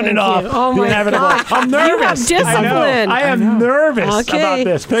I've been putting it off. Oh my God. I'm nervous. You have discipline. I am nervous Okay. about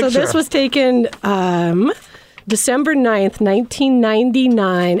this picture. So this was taken December 9th,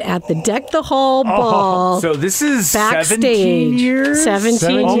 1999 at the Deck the Hall Ball. So this is backstage. 17 years?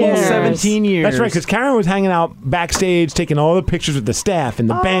 17 years. Almost 17 years. That's right, because Karen was hanging out backstage, taking all the pictures with the staff and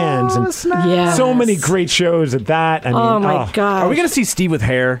the bands. And Yes. so many great shows at that. I mean, Oh, my God. Are we going to see Steve with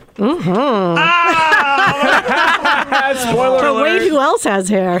hair? Ah! Spoiler But alert. wait, who else has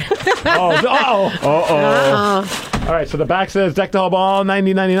hair? All right, so the back says Deck the Hall Ball,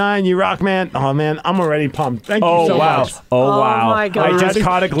 1999. You rock, man. Oh, man, I'm already pumped. Thank you so wow. much. Oh, wow. my God. I just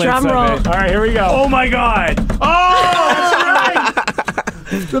caught a glimpse Drum roll. of it. All right, here we go. Oh, my God. Oh, that's right.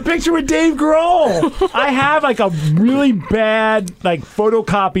 The picture with Dave Grohl. I have like a really bad like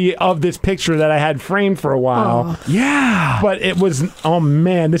photocopy of this picture that I had framed for a while. Yeah. But it was, oh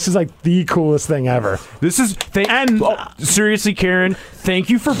man, this is like the coolest thing ever. This is And- seriously, Karen, thank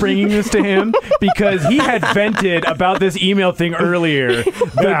you for bringing this to him because he had vented about this email thing earlier.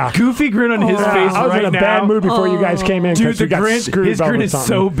 The Yeah. goofy grin on his face I was right in a now. bad mood before you guys came in. Dude, 'cause the we got grin, screwed his up grin with is something.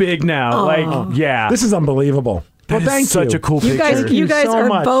 so big now. Like, yeah. This is unbelievable. Well, thank Such you. a cool You picture. guys, you guys so are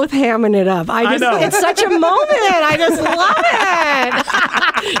much. both hamming it up. I know. It's such a moment. I just love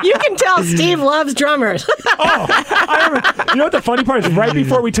it. You can tell Steve loves drummers. I remember, you know what the funny part is? Right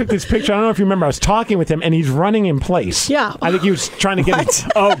before we took this picture, I don't know if you remember, I was talking with him and he's running in place. Yeah. I think he was trying to get it.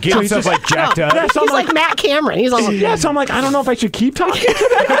 Get himself like jacked up. Yeah, so I'm He's like Matt Cameron. He's like, Yeah, so I'm like, I don't know if I should keep talking to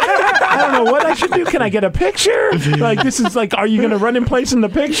that. I don't know what I should do. Can I get a picture? Like, this is like, are you going to run in place in the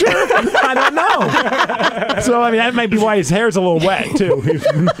picture? I don't know. So, I mean, that might be why his hair's a little wet, too.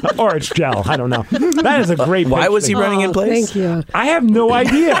 Or it's gel. I don't know. That is a great Why picture. was he running in place? Thank you. I have no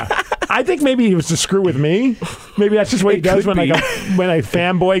idea. I think maybe he was to screw with me. Maybe that's just what he does could when be. when a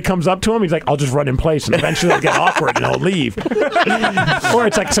fanboy comes up to him. He's like, I'll just run in place, and eventually it'll get awkward and he'll leave. Or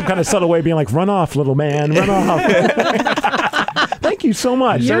it's like some kind of subtle way of being like, run off, little man, run off. Thank you so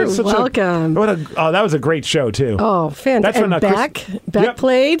much. You're That was such welcome. that was a great show, too. Oh, fantastic. That's And when, Beck Yep.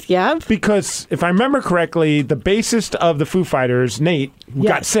 played. Yeah. Because if I remember correctly, the bassist of the Foo Fighters, Nate, got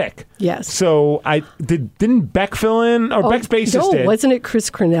Yes. sick. Yes. So didn't Beck fill in? Or Beck's bassist no, did. wasn't it Chris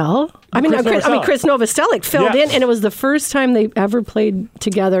Cornell? Chris Novoselic filled Yeah. in, and it was the first time they ever played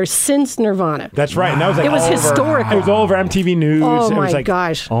together since Nirvana. That's right. And that was like It was all over- historical. It was all over MTV News. Oh it my was like,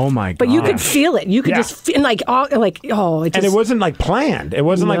 gosh! Oh, my God. But you could feel it. You could Yeah. just feel it just, And it wasn't like planned. It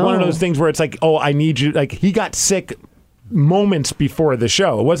wasn't like one of No. those things where it's like, oh, I need you. Like he got sick moments before the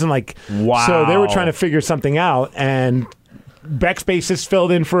show. It wasn't like, Wow. So they were trying to figure something out, and Beck's bassist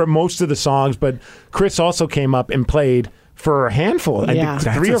filled in for most of the songs, but Chris also came up and played for a handful. I Yeah.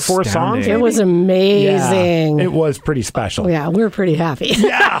 think 3 or 4 songs. astounding. It maybe? was Yeah. amazing. It was pretty special. Yeah, we were pretty happy.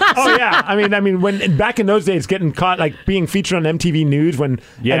 Yeah. Oh, yeah. I mean, when back in those days, getting caught like being featured on MTV News when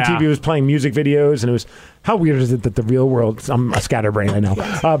Yeah. MTV was playing music videos, and it was how weird is it that the real world? I'm a scatterbrain, I know,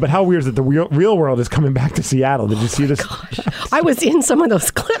 but how weird is it that the real world is coming back to Seattle? Did you see this? I was in some of those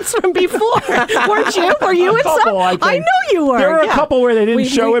clips from before, weren't you? Were you in couple, some? I think. I know you were. There were yeah. a couple where they didn't We-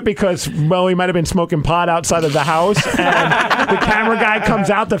 show we- it because, well, he might have been smoking pot outside of the house, and the camera guy comes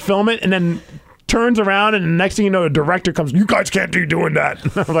out to film it, and then turns around, and the next thing you know, the director comes, you guys can't be doing that.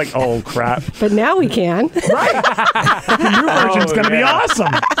 I'm like, oh, crap. But now we can. The new version's going to be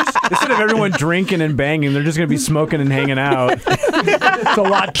awesome. Instead of everyone drinking and banging, they're just going to be smoking and hanging out. It's a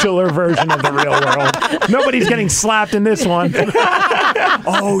lot chiller version of the real world. Nobody's getting slapped in this one.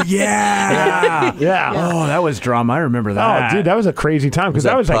 Oh, yeah. Yeah. Oh, that was drama. I remember that. Oh, dude, that was a crazy time because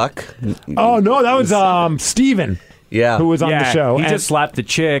that was Puck? like, oh no, that was Steven Yeah. who was on the show. He And- just slapped the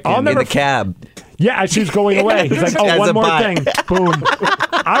chick. I'll and- never in the cab. Yeah, as she was going away. He's like, oh, As one a more bot. thing. Boom.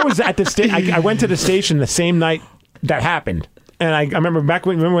 I was at the I went to the station the same night that happened. And I remember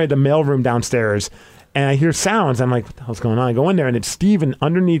we had the mailroom downstairs, and I hear sounds. I'm like, what the hell's going on? I go in there, and it's Steven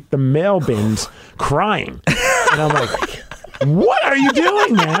underneath the mail bins crying. And I'm like, what are you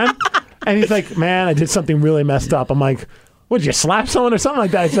doing, man? And he's like, man, I did something really messed up. I'm like, what, did you slap someone or something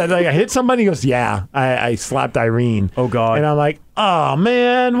like that? I said, like, I hit somebody. He goes, yeah, I slapped Irene. Oh, God. And I'm like, oh,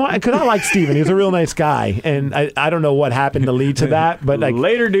 man, why? Because I like Steven. He was a real nice guy. And I don't know what happened to lead to that. But like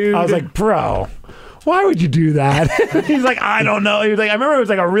Later, dude. I was like, bro, why would you do that? He's like, I don't know. He was like, I remember it was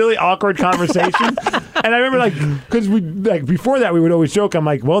like a really awkward conversation. And I remember like, because we like before that we would always joke. I'm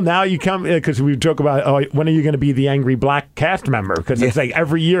like, well, now you come because we would joke about, oh, when are you going to be the angry black cast member? Because it's like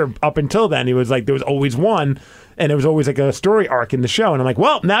every year up until then, he was like, there was always one. And it was always like a story arc in the show. And I'm like,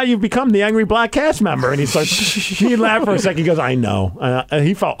 well, now you've become the angry black cast member. And he starts, he laughed for a second. He goes, I know.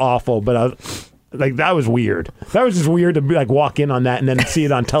 He felt awful, but Like, that was weird. That was just weird to be like walk in on that and then see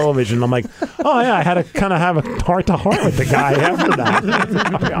it on television. I'm like, oh yeah, I had to kind of have a heart-to-heart with the guy after that.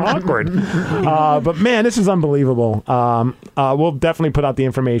 It's awkward. But man, this is unbelievable. We'll definitely put out the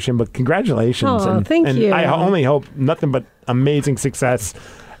information, but congratulations. Thank you. I only hope nothing but amazing success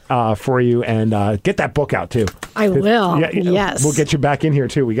for you, and get that book out too. I will. Yes. We'll get you back in here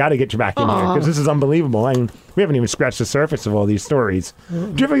too. We got to get you back in here because this is unbelievable. I mean, we haven't even scratched the surface of all these stories.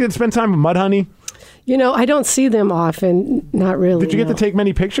 Did you ever get to spend time with Mudhoney? I don't see them often. Not really. Did you get to take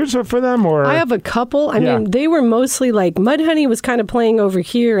many pictures for them? Or I have a couple. I mean, they were mostly like Mudhoney was kind of playing over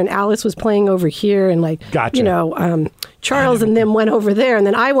here, and Alice was playing over here, and like Charles and them went over there, and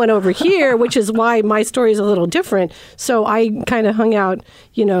then I went over here, which is why my story is a little different. So I kind of hung out,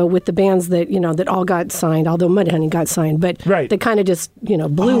 with the bands that that all got signed, although Mudhoney got signed, but they kind of just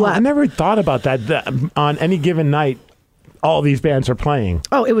blew up. I never thought about that on any given night. All these bands are playing.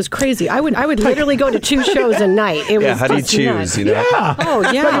 Oh, it was crazy. I would literally go to 2 shows a night. It was how do you choose? Nuts. Yeah. Oh,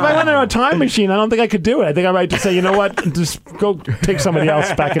 yeah. Like if I went on a time machine, I don't think I could do it. I think I might just say, you know what, just go take somebody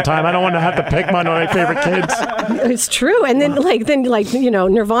else back in time. I don't want to have to pick one of my favorite kids. It's true. And then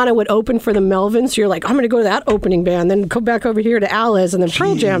Nirvana would open for the Melvins. So you're like, I'm going to go to that opening band, then go back over here to Alice, and then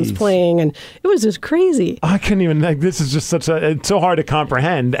Pearl Jam's playing, and it was just crazy. I couldn't even. This is just it's so hard to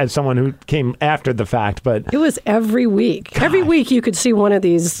comprehend as someone who came after the fact. But it was every week. God. Every week you could see one of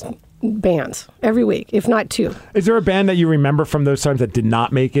these bands. Every week, if not 2. Is there a band that you remember from those times that did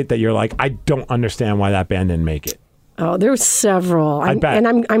not make it that you're like, I don't understand why that band didn't make it? Oh, there were several. I bet.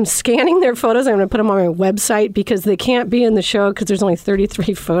 And I'm scanning their photos. I'm going to put them on my website because they can't be in the show because there's only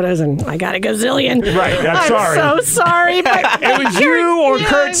 33 photos and I got a gazillion. Right, I'm sorry. I'm so sorry. But it was you or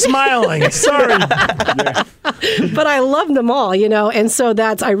Kurt smiling. Sorry. But I love them all, and so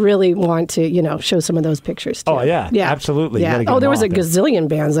I really want to, show some of those pictures too. Oh, yeah. Absolutely. Yeah. Oh, there was a gazillion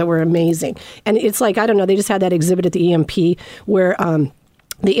bands that were amazing. And it's like, I don't know, they just had that exhibit at the EMP where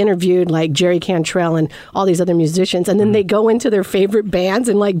they interviewed like Jerry Cantrell and all these other musicians, and then they go into their favorite bands,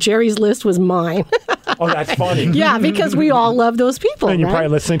 and like Jerry's list was mine. Oh, that's funny. Yeah, because we all love those people. And you're probably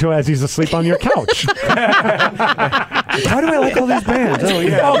listening to it as he's asleep on your couch. How do I like all these bands? Oh,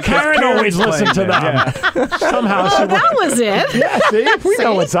 yeah. Oh, Karen always listened to them. Yeah. Somehow. Oh, that was it. Yeah, see? We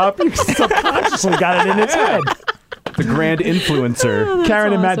know what's up. You subconsciously got it in his head. The grand influencer. Oh,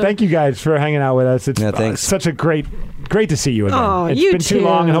 Karen and Matt, thank you guys for hanging out with us. It's thanks. Such a great to see you again. Oh, it's you been too. too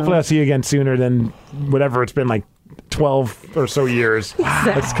long, and hopefully I'll see you again sooner than whatever it's been, like 12 or so years. Wow.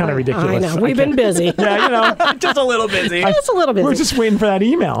 That's kind of ridiculous. I know. We've been busy. Yeah, Just a little busy. Just a little busy. We're just waiting for that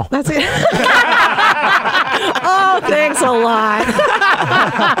email. That's it. Oh, thanks a lot.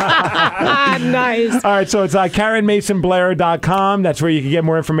 Nice. All right, so it's KarenMasonBlair.com. That's where you can get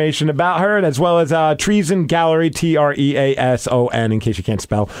more information about her, as well as Treason Gallery, TREASON, in case you can't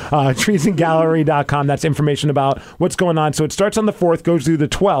spell. TreasonGallery.com. That's information about what's going on. So it starts on the 4th, goes through the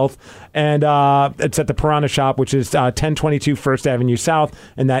 12th, and it's at the Piranha Shop, which is 1022 First Avenue South,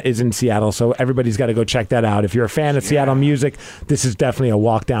 and that is in Seattle. So everybody's got to go check that out. If you're a fan of Seattle music, this is definitely a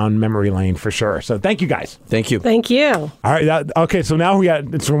walk down memory lane for sure. So thank you guys. Thank you. Thank you. All right. Okay, so now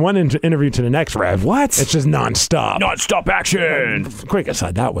it's from one interview to the next, Rev. What? It's just nonstop. Nonstop action. Quick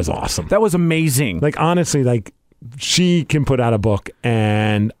aside, that was awesome. That was amazing. Like, honestly, like, she can put out a book,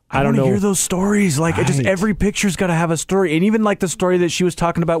 and I don't know. Hear those stories. Like, just every picture's got to have a story. And even like the story that she was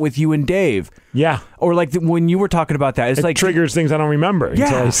talking about with you and Dave. Yeah. Or like when you were talking about that. It's it like triggers things I don't remember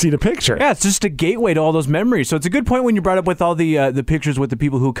until I see the picture. Yeah, it's just a gateway to all those memories. So it's a good point when you brought up with all the pictures with the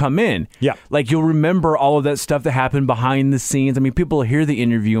people who come in. Yeah. Like, you'll remember all of that stuff that happened behind the scenes. I mean, people hear the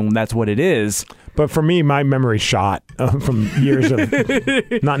interview and that's what it is. But for me, my memory's shot from years of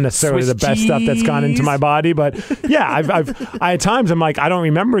not necessarily Swiss the best stuff that's gone into my body. But yeah, I at times I'm like, I don't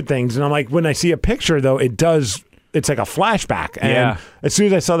remember things. And I'm like, when I see a picture, though, it's like a flashback. And as soon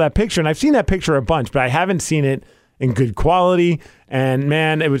as I saw that picture, and I've seen that picture a bunch, but I haven't seen it in good quality. And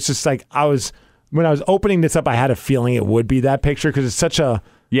man, it was just like when I was opening this up, I had a feeling it would be that picture because it's such a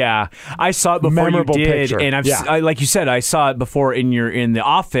I saw it before memorable you did, picture. And like you said, I saw it before in the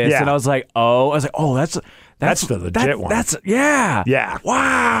office, and I was like, that's the legit one. Yeah.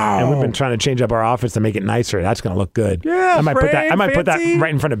 Wow. And we've been trying to change up our office to make it nicer. That's going to look good. Yeah, I might put that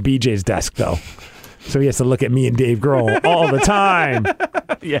right in front of BJ's desk though. So he has to look at me and Dave Grohl all the time.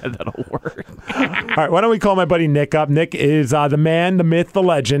 Yeah, that'll work. All right, why don't we call my buddy Nick up? Nick is the man, the myth, the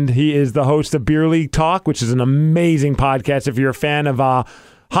legend. He is the host of Beer League Talk, which is an amazing podcast. If you're a fan of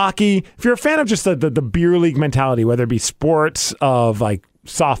hockey, if you're a fan of just the beer league mentality, whether it be sports of like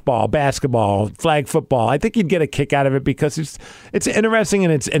softball, basketball, flag football, I think you'd get a kick out of it because it's interesting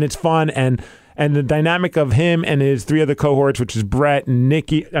and it's fun, and And the dynamic of him and his 3 other cohorts, which is Brett,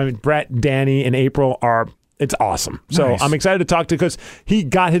 Danny, and April, it's awesome. So Nice. I'm excited to talk to because he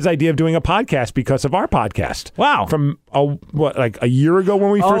got his idea of doing a podcast because of our podcast. Wow. From like a year ago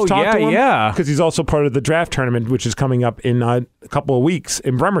when we first talked to him? Yeah. Because he's also part of the draft tournament, which is coming up in a couple of weeks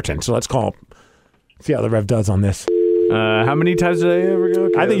in Bremerton. So let's call him. See how the Rev does on this. How many times did I ever go?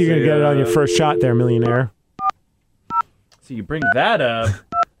 Okay, I think you're going to get it on your first shot there, millionaire. So you bring that up,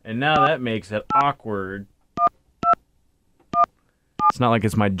 and now that makes it awkward. It's not like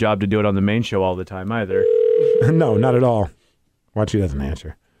it's my job to do it on the main show all the time either. No, not at all. Watch, he doesn't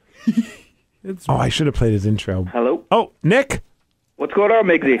answer. I should have played his intro. Hello? Oh, Nick? What's going on,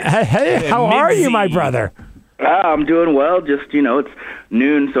 Migsy? Hey, how are you, my brother? I'm doing well. Just, it's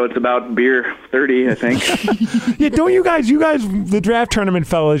noon, so it's about beer 30, I think. Yeah, don't you guys, the draft tournament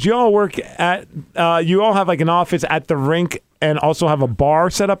fellas, you all work at, you all have like an office at the rink and also have a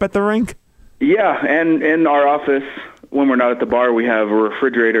bar set up at the rink? Yeah, and in our office, when we're not at the bar, we have a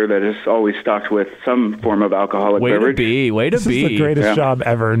refrigerator that is always stocked with some form of alcoholic beverage. Way to This be. is the greatest job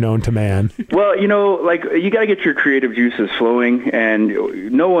ever known to man. Well, you got to get your creative juices flowing,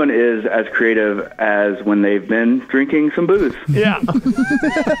 and no one is as creative as when they've been drinking some booze. Yeah. So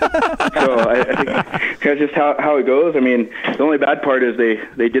I think that's just how it goes. I mean, the only bad part is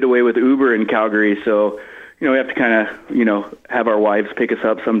they did away with Uber in Calgary, so we have to kind of, have our wives pick us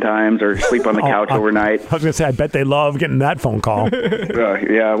up sometimes or sleep on the couch overnight. I was going to say, I bet they love getting that phone call.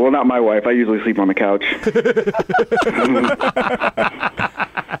 Yeah, well, not my wife. I usually sleep on the couch.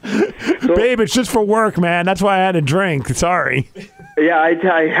 Babe, it's just for work, man. That's why I had a drink. Sorry. Yeah,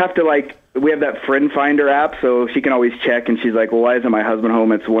 I have to, we have that Friend Finder app, so she can always check, and she's like, well, why isn't my husband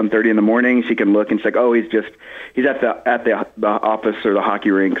home? It's 1:30 in the morning. She can look, and she's like, oh, he's at the office or the hockey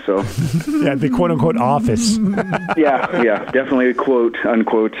rink, so. Yeah, the quote-unquote office. Yeah, definitely quote,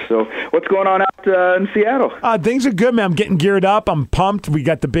 unquote. So what's going on out in Seattle? Things are good, man. I'm getting geared up. I'm pumped. We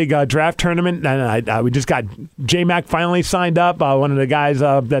got the big draft tournament, and we just got J-Mac finally signed up, one of the guys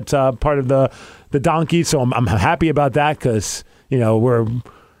that's part of the Donkeys, so I'm happy about that because,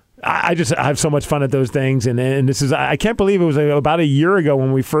 I have so much fun at those things, and this is, I can't believe it was about a year ago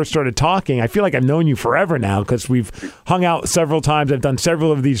when we first started talking. I feel like I've known you forever now because we've hung out several times. I've done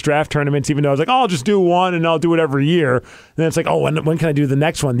several of these draft tournaments, even though I was like, oh, I'll just do one and I'll do it every year. And then it's like, oh, when can I do the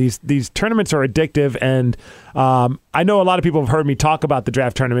next one? These tournaments are addictive, and I know a lot of people have heard me talk about the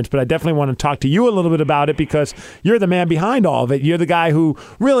draft tournaments, but I definitely want to talk to you a little bit about it because you're the man behind all of it. You're the guy who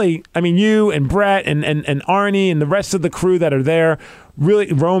really, you and Brett and Arnie and the rest of the crew that are there,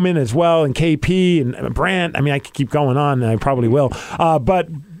 really Roman as well, and KP and Brandt. I could keep going on, and I probably will. But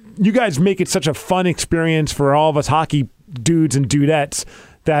you guys make it such a fun experience for all of us hockey dudes and dudettes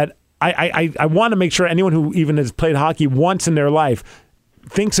that I want to make sure anyone who even has played hockey once in their life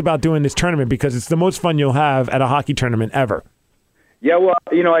thinks about doing this tournament because it's the most fun you'll have at a hockey tournament ever. Yeah, well,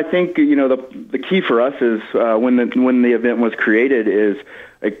 I think, the key for us is when the event was created is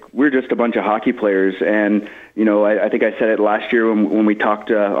we're just a bunch of hockey players. And, I think I said it last year when we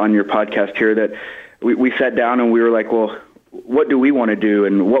talked on your podcast here that we sat down and we were like, well, what do we want to do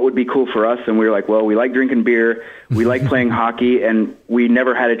and what would be cool for us? And we were like, well, we like drinking beer, we like playing hockey, and we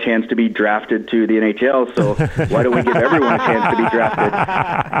never had a chance to be drafted to the NHL, so why don't we give everyone a chance to be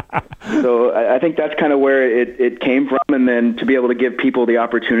drafted? So I think that's kind of where it came from, and then to be able to give people the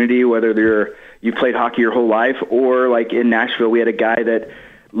opportunity, whether you've played hockey your whole life, or like in Nashville, we had a guy that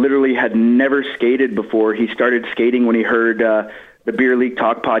literally had never skated before. He started skating when he heard the Beer League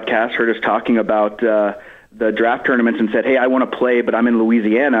Talk podcast, heard us talking about the draft tournaments and said, hey, I want to play, but I'm in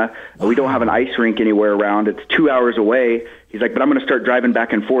Louisiana. We don't have an ice rink anywhere around. It's 2 hours away. He's like, but I'm going to start driving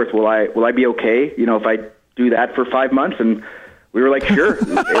back and forth. Will I be okay, if I do that for 5 months? And we were like, sure,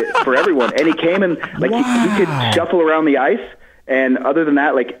 for everyone. And he came and he could shuffle around the ice. And other than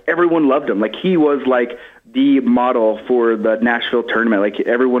that, everyone loved him. He was the model for the Nashville tournament.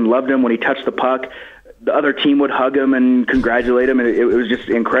 Everyone loved him when he touched the puck. The other team would hug him and congratulate him, and it was just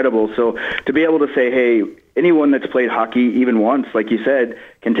incredible. So to be able to say, hey, anyone that's played hockey even once, like you said,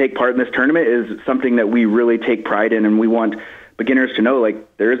 can take part in this tournament is something that we really take pride in, and we want beginners to know,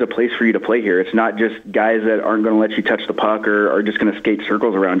 there is a place for you to play here. It's not just guys that aren't going to let you touch the puck or are just going to skate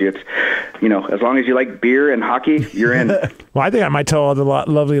circles around you. It's, as long as you like beer and hockey, you're in. Well, I think I might tell all the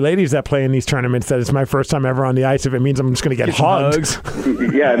lovely ladies that play in these tournaments that it's my first time ever on the ice if it means I'm just going to get hugged.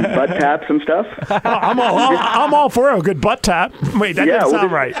 Yeah, and butt taps and stuff. I'm all for a good butt tap. Wait, that didn't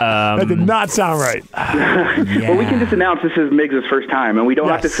sound right. That did not sound right. Well, we can just announce this is Migs' first time, and we don't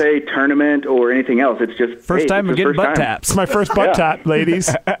have to say tournament or anything else. It's just first time we're getting butt taps. It's my first butt tap,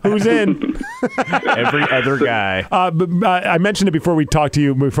 ladies. Who's in? Every other guy. I mentioned it before we talked to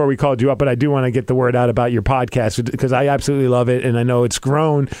you, before we called you up, but I do want to get the word out about your podcast because I absolutely love it, and I know it's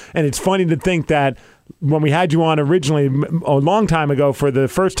grown. And it's funny to think that when we had you on originally a long time ago for the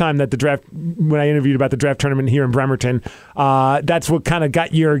first time that the draft, when I interviewed about the draft tournament here in Bremerton, that's what kind of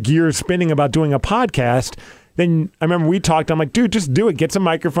got your gears spinning about doing a podcast. Then I remember we talked, I'm like, dude, just do it. Get some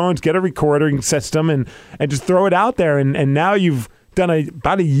microphones, get a recording system, and just throw it out there. And now you've done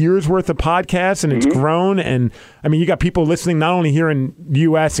about a year's worth of podcasts, and it's grown. And I mean, you got people listening not only here in the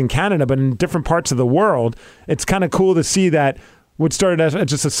U.S. and Canada, but in different parts of the world. It's kind of cool to see that what started as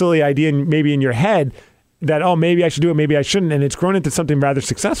just a silly idea and maybe in your head that, oh, maybe I should do it, maybe I shouldn't, and it's grown into something rather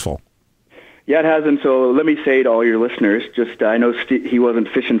successful. Yeah, it has, and so let me say to all your listeners, just I know he wasn't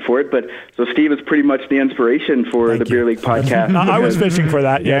fishing for it, but so Steve is pretty much the inspiration for the Beer League podcast. I was fishing for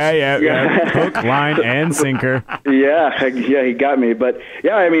that. Yes. Yeah. Hook, line, and sinker. Yeah, he got me. But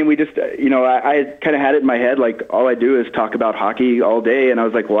yeah, I mean, we just, I kind of had it in my head, like all I do is talk about hockey all day, and I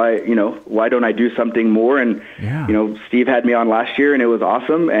was like, why don't I do something more? And Steve had me on last year, and it was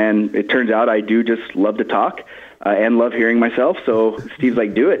awesome. And it turns out I do just love to talk. And love hearing myself. So Steve's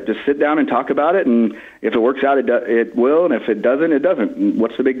like, do it. Just sit down and talk about it. And if it works out, it will. And if it doesn't, it doesn't.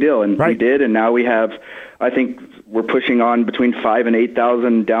 What's the big deal? And we did. And now we have, I think we're pushing on between 5,000 and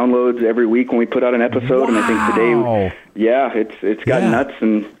 8,000 downloads every week when we put out an episode. Wow. And I think today, it's gotten nuts.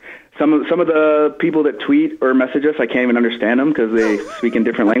 And some of the people that tweet or message us, I can't even understand them because they speak in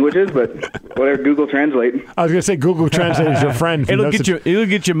different languages. But whatever, Google Translate. I was gonna say Google Translate is your friend. It'll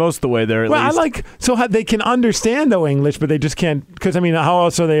get you most of the way there. At least. So they can understand though English, but they just can't. Because I mean, how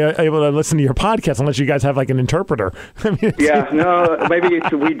else are they able to listen to your podcast unless you guys have like an interpreter? I mean, maybe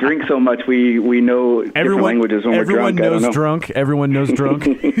we drink so much we know different languages when we're drunk. Everyone knows drunk.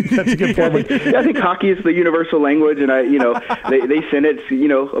 That's a good point. I think hockey is the universal language, and they send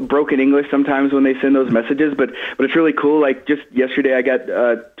it broken English sometimes when they send those messages, but it's really cool. Like just yesterday, I got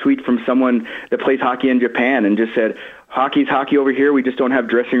a tweet from someone that plays hockey in Japan and just said, "Hockey's hockey over here. We just don't have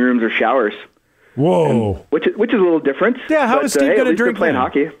dressing rooms or showers." Whoa, which is a little different. Yeah, how is Steve going to drink? Playing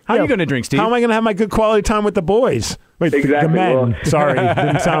hockey. How are you going to drink, Steve? How am I going to have my good quality time with the boys? Wait, exactly. The men. Sorry,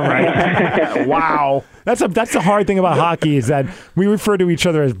 didn't sound right. Wow, that's the hard thing about hockey is that we refer to each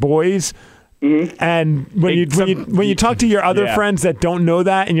other as boys. Mm-hmm. And when you talk to your other friends that don't know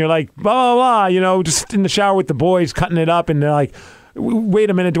that, and you're like, blah, blah, blah, just in the shower with the boys, cutting it up, and they're like,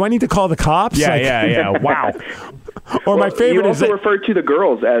 wait a minute, do I need to call the cops? Yeah. Wow. Or my favorite is also refer to the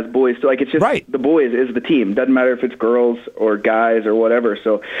girls as boys. So like it's just the boys is the team. Doesn't matter if it's girls or guys or whatever.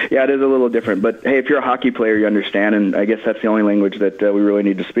 So yeah, it is a little different. But hey, if you're a hockey player, you understand. And I guess that's the only language that we really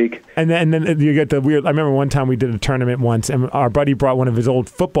need to speak. And then you get the weird. I remember one time we did a tournament once, and our buddy brought one of his old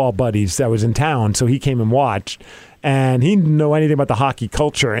football buddies that was in town, so he came and watched. And he didn't know anything about the hockey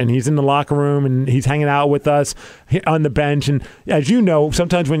culture. And he's in the locker room, and he's hanging out with us on the bench. And as you know,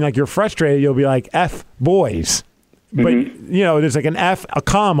 sometimes when you're frustrated, you'll be like, F boys. But, there's like an F, a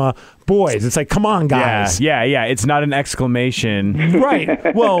comma, boys. It's like, come on, guys. Yeah. It's not an exclamation.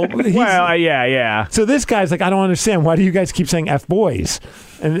 Right. Well, yeah. So this guy's like, I don't understand. Why do you guys keep saying F boys?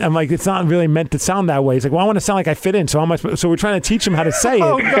 And I'm like, it's not really meant to sound that way. He's like, well, I want to sound like I fit in. So we're trying to teach him how to say it.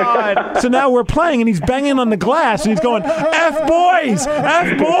 Oh, God. So now we're playing, and he's banging on the glass, and he's going, F boys. And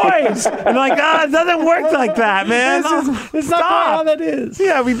I'm like, it doesn't work like that, man. It's not how that is.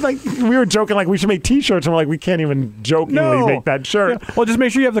 Yeah, we were joking like we should make T-shirts, and we're like, we can't even jokingly make that shirt. Yeah. Well, just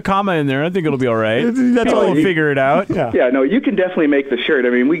make sure you have the comma in there. I think it'll be all right. That's all. We'll figure it out. Yeah, no, you can definitely make the shirt. I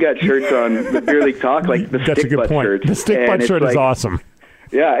mean, we got shirts on the Beer League Talk, like the stick butt shirts. The stick butt shirt is awesome.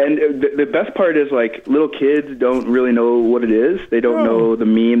 Yeah, and the best part is, like, little kids don't really know what it is. They don't know the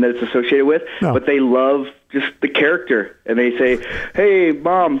meme that it's associated with, but they love just the character. And they say, hey,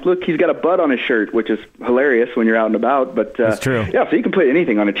 Mom, look, he's got a butt on his shirt, which is hilarious when you're out and about. But that's true. Yeah, so you can put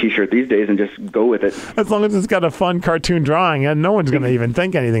anything on a T-shirt these days and just go with it. As long as it's got a fun cartoon drawing, and no one's going to even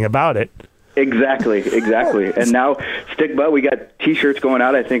think anything about it. Exactly. And now, Stick Butt, we got T-shirts going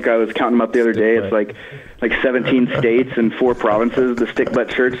out. I think I was counting them up the other day. It's like 17 states and 4 provinces the Stick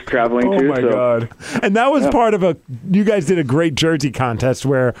Butt shirts traveling to. Oh, my God. And that was part of you guys did a great jersey contest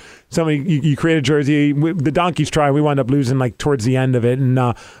where you created a jersey. The Donkeys tried. We wound up losing towards the end of it. And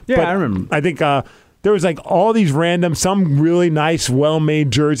I remember. I think there was all these random, some really nice,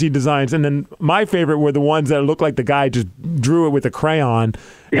 well-made jersey designs. And then my favorite were the ones that looked like the guy just drew it with a crayon.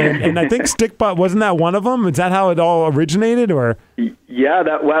 And I think Stick Butt, wasn't that one of them? Is that how it all originated? Or Yeah,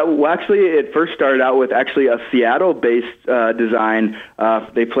 actually, it first started out with actually a Seattle-based design.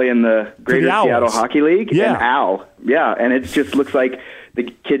 They play in the Greater Seattle Hockey League. Yeah. An owl. Yeah, and it just looks like the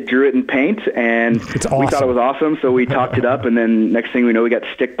kid drew it in paint, and It's we thought it was awesome, so we talked it up, and then next thing we know, we got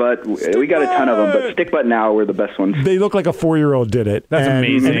stick butt. We got a ton of them, but stick butt now were the best ones. They look like a 4-year-old did it. That's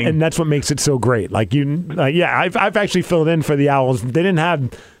amazing. And that's what makes it so great. Like I've actually filled in for the Owls. They didn't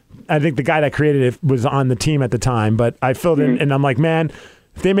have, I think the guy that created it was on the team at the time, but I filled in, and I'm like, man,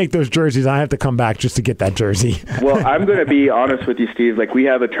 if they make those jerseys, I have to come back just to get that jersey. Well, I'm going to be honest with you, Steve. Like, we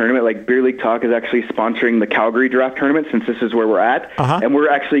have a tournament, like Beer League Talk is actually sponsoring the Calgary Draft Tournament, since this is where we're at. And we're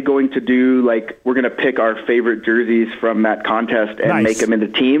actually going to do, like, we're going to pick our favorite jerseys from that contest and make them into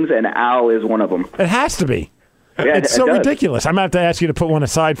teams, and Al is one of them. It has to be. Yeah, it's so ridiculous. I'm going to have to ask you to put one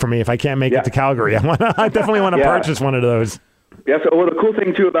aside for me if I can't make it to Calgary. I definitely want to purchase one of those. Yeah, so the cool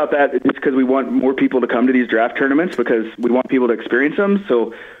thing, too, about that is because we want more people to come to these draft tournaments because we want people to experience them.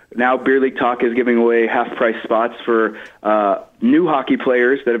 So now Beer League Talk is giving away half-price spots for new hockey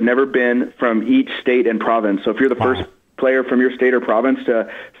players that have never been from each state and province. So if you're the first player from your state or province to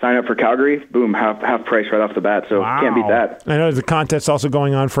sign up for Calgary, boom, half price right off the bat. So can't beat that. I know there's a contest also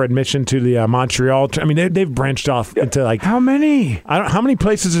going on for admission to the Montreal. I mean, they've branched off into like how many? How many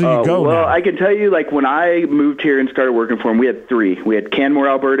places do you go? Well, now? I can tell you, like when I moved here and started working for them, we had 3. We had Canmore,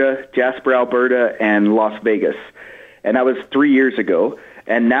 Alberta, Jasper, Alberta, and Las Vegas, and that was 3 years ago.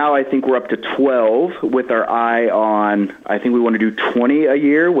 And now I think we're up to 12 with our eye on, I think we want to do 20 a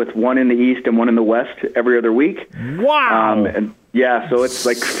year with one in the East and one in the West every other week. Wow. And yeah, so it's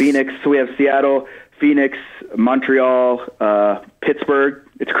like Phoenix. So we have Seattle, Phoenix, Montreal, Pittsburgh.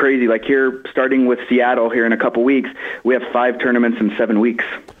 It's crazy. Like here, starting with Seattle here in a couple weeks, we have 5 tournaments in 7 weeks.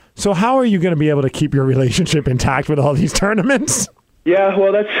 So how are you going to be able to keep your relationship intact with all these tournaments? Yeah,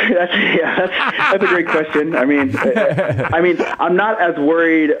 well, that's a great question. I mean, I'm not as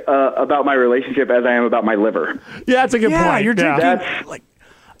worried about my relationship as I am about my liver. Yeah, that's a good point. You're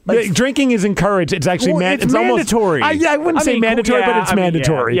drinking drinking is encouraged. It's actually it's mandatory. I wouldn't say mandatory, but it's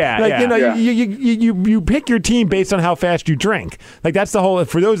mandatory. You pick your team based on how fast you drink. Like that's the whole.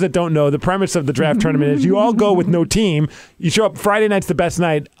 For those that don't know, the premise of the draft tournament is you all go with no team. You show up. Friday night's the best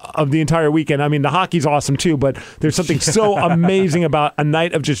night of the entire weekend. I mean, the hockey's awesome too, but there's something so amazing about a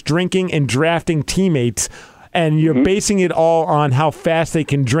night of just drinking and drafting teammates, and you're basing it all on how fast they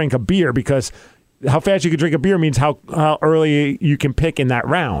can drink a beer because. How fast you can drink a beer means how early you can pick in that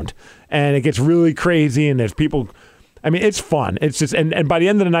round. And it gets really crazy, and there's people... I mean, it's fun. It's just... And by the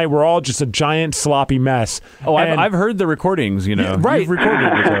end of the night, we're all just a giant sloppy mess. Oh, I've heard the recordings, you know. Yeah, right. You've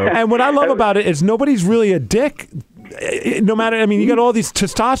recorded it, so. And what I love about it is nobody's really a dick. No matter... I mean, you got all these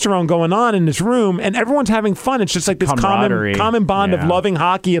testosterone going on in this room, and everyone's having fun. It's just like this common bond of loving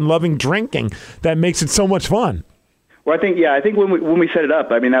hockey and loving drinking that makes it so much fun. Well, I think when we set it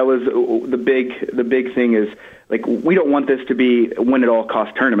up, I mean that was the big thing is like we don't want this to be a win at all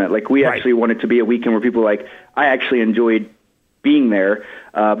cost tournament. Like we actually want it to be a weekend where people are like I actually enjoyed being there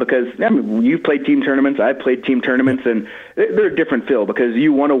because I mean, you've played team tournaments, I've played team tournaments, and they're a different feel because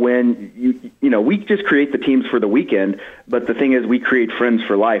you want to win. You know, we just create the teams for the weekend, but the thing is we create friends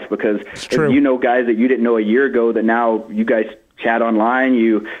for life because if you know guys that you didn't know a year ago that now you guys chat online,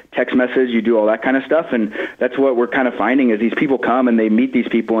 you text message, you do all that kind of stuff, and that's what we're kind of finding is these people come and they meet these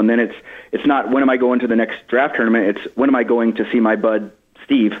people, and then it's not when am I going to the next draft tournament, it's when am I going to see my bud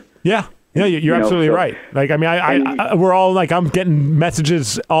Steve. Yeah, you're absolutely right. Like, I mean, I we're all like, I'm getting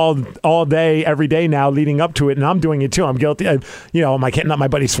messages all day, every day now, leading up to it, and I'm doing it too. I'm guilty. Am I hitting up my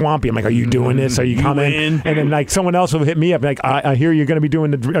buddy Swampy? I'm like, are you doing this? Are you coming? And then like someone else will hit me up, like, I hear you're going to be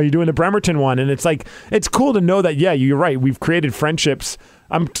doing are you doing the Bremerton one? And it's like, it's cool to know that. Yeah, you're right. We've created friendships.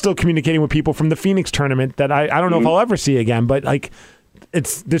 I'm still communicating with people from the Phoenix tournament that I don't know if I'll ever see again, but like.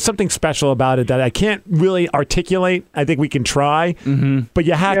 There's something special about it that I can't really articulate. I think we can try, but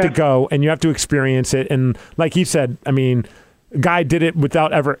you have to go and you have to experience it. And like he said, I mean, guy did it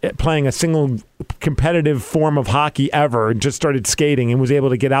without ever playing a single competitive form of hockey ever, and just started skating and was able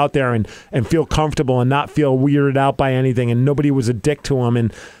to get out there and feel comfortable and not feel weirded out by anything. And nobody was a dick to him.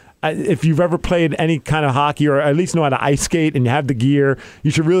 And if you've ever played any kind of hockey or at least know how to ice skate and you have the gear,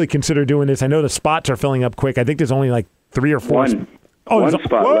 you should really consider doing this. I know the spots are filling up quick. I think there's only like 3 or 4 one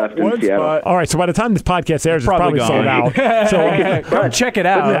spot left in Seattle. All right, so by the time this podcast airs, it's probably sold out. So go check it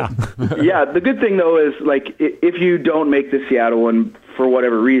out. Yeah, the good thing, though, is like if you don't make the Seattle one for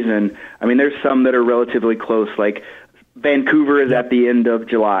whatever reason, I mean, there's some that are relatively close. Like Vancouver is at the end of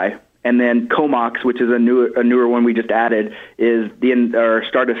July, and then Comox, which is a newer one we just added, is the end or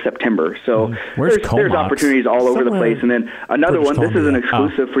start of September. So there's opportunities all over the place. And then another one. This is an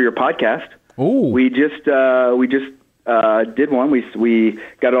exclusive for your podcast. Oh, we just did one. We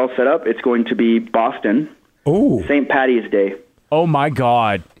got it all set up. It's going to be Boston. Oh, St. Patty's Day. Oh my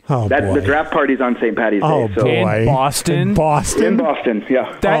God! Oh, boy. The draft party's on St. Patty's Oh, Day. So. boy. In Boston? In Boston? In Boston,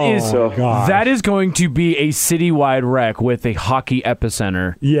 yeah. That is going to be a citywide wreck with a hockey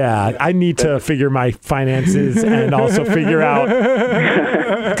epicenter. Yeah, I need to figure my finances and also figure out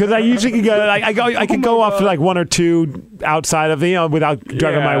because I usually can go. I can go off to like one or two outside of without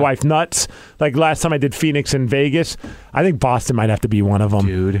driving my wife nuts. Like last time I did Phoenix and Vegas, I think Boston might have to be one of them.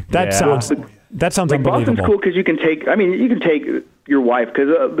 Dude, that sounds like unbelievable. Boston's cool because you can take your wife because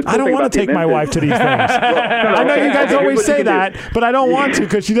the cool I don't thing want about to take my wife to these things. I know you guys always say that, but I don't want to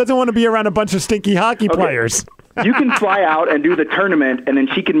because she doesn't want to be around a bunch of stinky hockey players. You can fly out and do the tournament, and then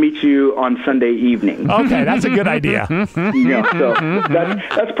she can meet you on Sunday evening. Okay, that's a good idea. Yeah, so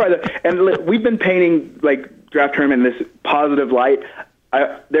that's probably and we've been painting like draft tournament in this positive light.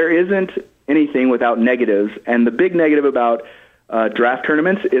 There isn't anything without negatives, and the big negative about draft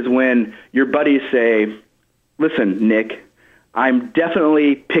tournaments is when your buddies say, "Listen, Nick, I'm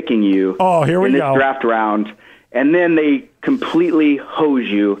definitely picking you in this draft round," and then they completely hose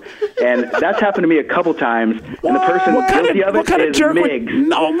you, and that's happened to me a couple times. And the person guilty of it is Migs.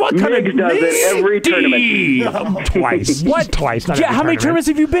 Migs does it every tournament. Twice. What? Twice. Yeah, how many tournaments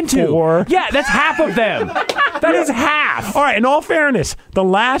have you been to? 4. Yeah, that's half of them. That is half. All right, in all fairness, the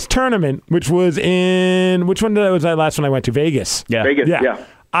last tournament, which was which one was that last one I went to? Vegas. Yeah. Vegas, yeah.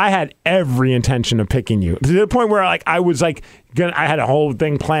 I had every intention of picking you to the point where I had a whole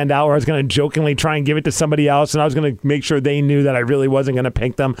thing planned out where I was going to jokingly try and give it to somebody else, and I was going to make sure they knew that I really wasn't going to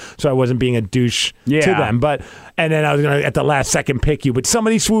pick them, so I wasn't being a douche to them. And then I was going to at the last second pick you, but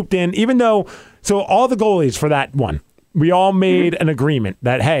somebody swooped in. So all the goalies for that one, we all made an agreement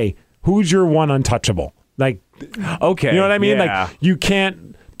that hey, who's your one untouchable? Like, okay, you know what I mean? Yeah. Like you can't.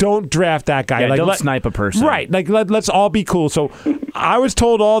 Don't draft that guy. Yeah, don't snipe a person. Right. Like, let's all be cool. So I was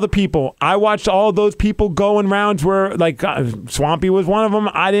told all the people. I watched all those people go in rounds where, like, Swampy was one of them.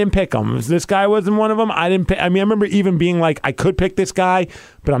 I didn't pick him. This guy wasn't one of them. I didn't pick. I mean, I remember even being like, I could pick this guy,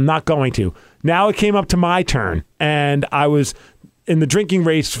 but I'm not going to. Now it came up to my turn, and I was in the drinking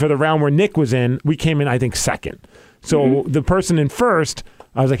race for the round where Nick was in. We came in, I think, second. So the person in first,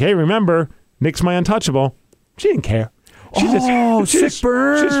 I was like, hey, remember, Nick's my untouchable. She didn't care. She just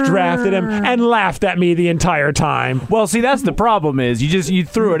drafted him and laughed at me the entire time. Well, see, that's the problem is you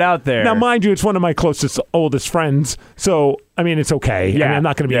threw it out there. Now, mind you, it's one of my closest, oldest friends, so, I mean, it's okay. Yeah. I mean, I'm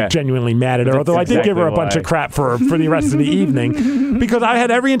not going to be genuinely mad at her, although I did give her a bunch of crap for the rest of the evening because I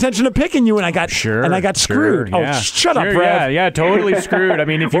had every intention of picking you, and I got screwed. Yeah. Oh, shut up, Brad. Yeah, totally screwed. I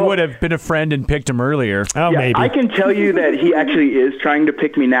mean, if you would have been a friend and picked him earlier. Oh, maybe. I can tell you that he actually is trying to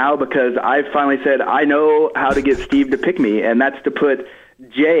pick me now because I finally said, I know how to get Steve to pick me, and that's to put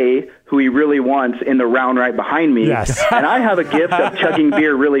Jay, who he really wants, in the round right behind me. Yes. And I have a gift of chugging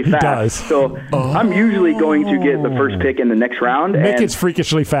beer really fast. does. So I'm usually going to get the first pick in the next round. Nick is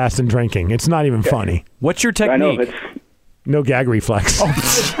freakishly fast in drinking. It's not even funny. What's your technique? I know, No gag reflex.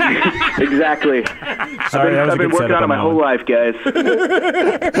 Exactly. Sorry, I've been working on it my whole life, guys.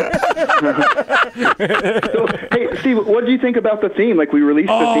 So, hey, Steve, what did you think about the theme? Like, we released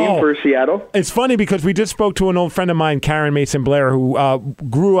the theme for Seattle. It's funny because we just spoke to an old friend of mine, Karen Mason Blair, who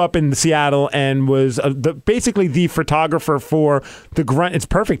grew up in Seattle and was basically the photographer for the grunge. It's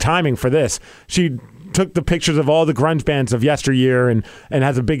perfect timing for this. She took the pictures of all the grunge bands of yesteryear and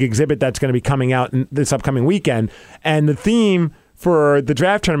has a big exhibit that's going to be coming out this upcoming weekend. And the theme for the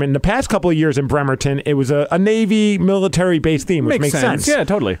draft tournament in the past couple of years in Bremerton, it was a Navy military-based theme, which makes sense. Yeah,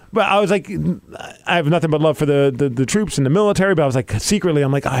 totally. But I was like, I have nothing but love for the troops and the military, but I was like, secretly,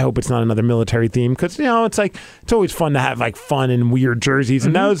 I'm like, I hope it's not another military theme because, it's like, it's always fun to have like fun and weird jerseys.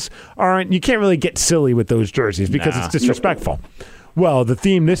 And those you can't really get silly with those jerseys because it's disrespectful. Well, the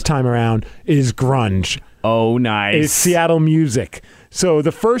theme this time around is grunge. Oh, nice. It's Seattle music. So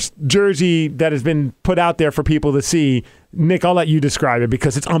the first jersey that has been put out there for people to see, Nick, I'll let you describe it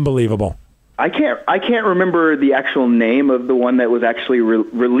because it's unbelievable. I can't remember the actual name of the one that was actually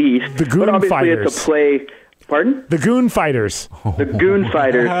released. The Goon but obviously Fighters. It's a play. Pardon? The Goon Fighters. The Goon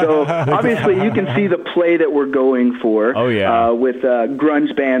Fighters. So obviously you can see the play that we're going for. Oh, yeah. With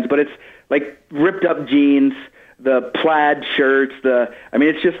grunge bands, but it's like ripped up jeans, the plaid shirts,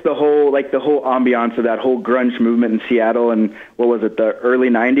 it's just the whole ambiance of that whole grunge movement in Seattle and what was it, the early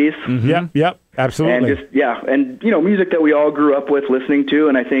 90s? Mm-hmm. Yep, absolutely. And music that we all grew up with listening to,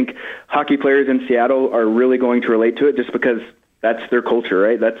 and I think hockey players in Seattle are really going to relate to it just because that's their culture,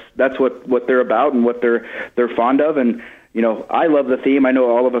 right? That's what they're about and what they're fond of, and I love the theme. I know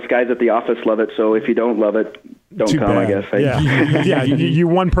all of us guys at the office love it, so if you don't love it, don't come, I guess. Yeah, you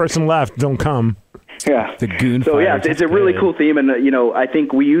one person left, don't come. Yeah. The goon So fighters, it's a really cool theme, and I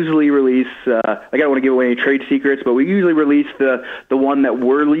think we usually release. I don't want to give away any trade secrets, but we usually release the one that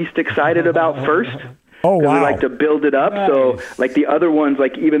we're least excited about first. Oh, wow. We like to build it up. Nice. So like the other ones,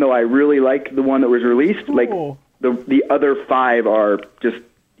 like even though I really like the one that was released, like the other 5 are just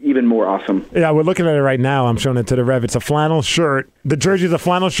even more awesome. Yeah, we're looking at it right now. I'm showing it to the Rev. It's a flannel shirt. The jersey's a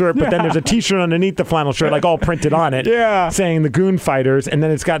flannel shirt, but then there's a T-shirt underneath the flannel shirt, like all printed on it, saying the Goon Fighters, and then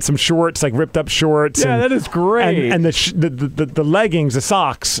it's got some shorts, like ripped up shorts. Yeah, that is great. And the leggings, the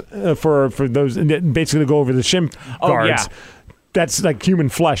socks for those, basically to go over the shin guards. Yeah. That's like human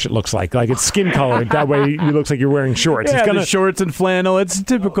flesh, it looks like. Like it's skin colored. That way it looks like you're wearing shorts. Yeah, it's the shorts and flannel. It's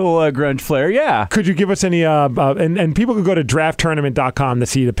typical grunge flair, yeah. Could you give us any, and people could go to drafttournament.com to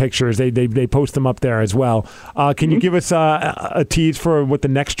see the pictures. They post them up there as well. Can you give us a tease for what the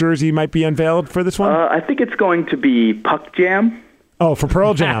next jersey might be unveiled for this one? I think it's going to be Puck Jam. Oh, for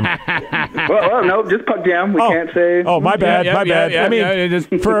Pearl Jam. well, no, just Puck Jam. We can't say. Oh, my bad, my bad. I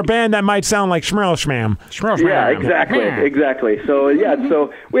mean, for a band that might sound like Schmerl Schmam. Yeah, exactly. So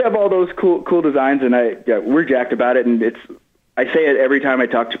so we have all those cool designs, and we're jacked about it, and I say it every time I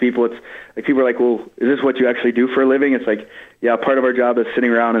talk to people. It's like people are like, "Well, is this what you actually do for a living?" It's like, yeah, part of our job is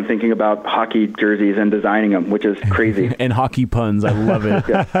sitting around and thinking about hockey jerseys and designing them, which is crazy. And hockey puns, I love it.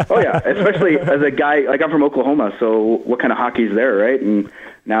 Oh yeah, especially as a guy like I'm from Oklahoma, so what kind of hockey's there, right? And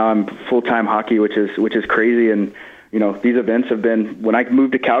now I'm full-time hockey, which is crazy. And these events have been. When I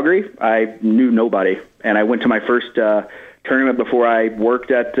moved to Calgary, I knew nobody, and I went to my first tournament before I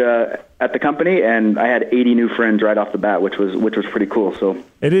worked at the company, and I had 80 new friends right off the bat, which was pretty cool. So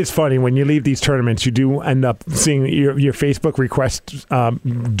it is funny when you leave these tournaments, you do end up seeing your Facebook requests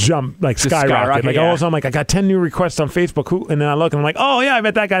jump like skyrocket. Like all of a sudden, I'm like, I got 10 new requests on Facebook, and then I look and I'm like, oh yeah, I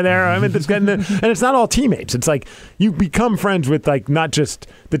met that guy there. I met this guy, and it's not all teammates. It's like you become friends with like not just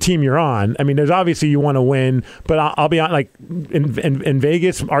the team you're on. I mean, there's obviously you want to win, but I'll be on like in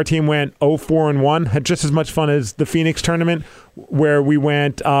Vegas, our team went 0-4-1, had just as much fun as the Phoenix tournament where we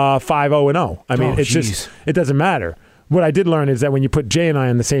went 5-0-0. I mean, just it doesn't matter. What I did learn is that when you put Jay and I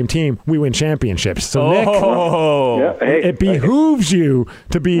on the same team, we win championships. So Nick, it behooves you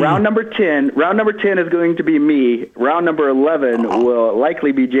to be round number 10. Round number 10 is going to be me. Round number 11 will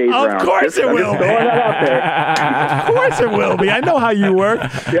likely be Jay's round. Of course it will be. Of course it will be. I know how you work,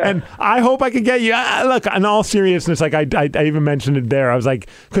 and I hope I can get you. Look, in all seriousness, like I even mentioned it there. I was like,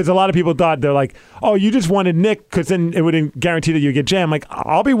 because a lot of people thought they're like, oh, you just wanted Nick because then it would guarantee that you get Jay. I'm like,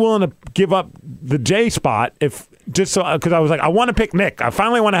 I'll be willing to give up the Jay spot if. Just so, because I was like, I want to pick Nick. I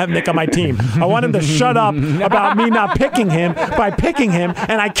finally want to have Nick on my team. I want him to shut up about me not picking him by picking him,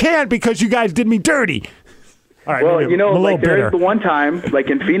 and I can't because you guys did me dirty. All right, well, like there is the one time, like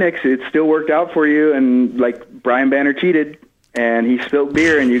in Phoenix, it still worked out for you, and like Brian Banner cheated. And he spilled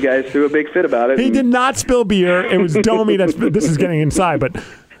beer, and you guys threw a big fit about it. He did not spill beer. It was Domi. This is getting inside, but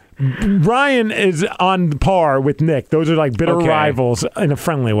Ryan is on par with Nick. Those are like bitter rivals in a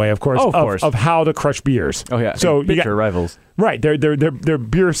friendly way, of course, of how to crush beers. Oh yeah, so bitter rivals. Right, they're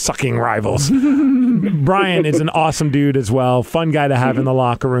beer sucking rivals. Brian is an awesome dude as well. Fun guy to have in the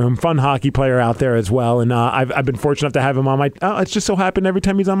locker room. Fun hockey player out there as well. And I've been fortunate enough to have him on my. It's just so happened every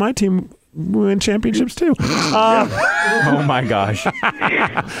time he's on my team, we win championships too. Oh my gosh,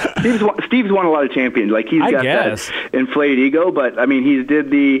 Steve's won a lot of champions. Like he's got that inflated ego, but I mean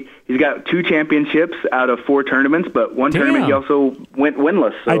he's got 2 championships out of 4 tournaments, but one tournament he also went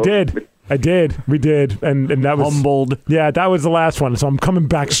winless. So. I did. We did, and that was humbled. Yeah, that was the last one. So I'm coming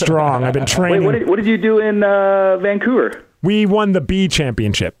back strong. I've been training. Wait, what did you do in Vancouver? We won the B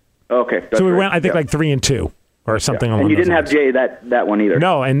championship. Okay, so we went, I think, like 3-2 or something. And you didn't have Jay that one either.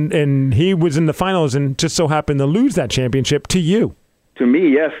 No, and he was in the finals and just so happened to lose that championship to you. To me,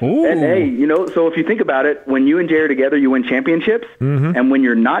 yes. Ooh. And hey, so if you think about it, when you and Jay are together, you win championships. Mm-hmm. And when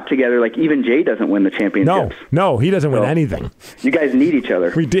you're not together, like even Jay doesn't win the championships. No, he doesn't win anything. You guys need each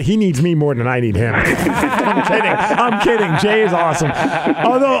other. He needs me more than I need him. I'm kidding. Jay is awesome.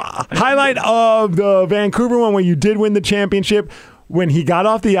 Although, highlight of the Vancouver one where you did win the championship, when he got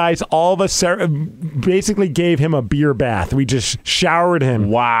off the ice, all of us basically gave him a beer bath. We just showered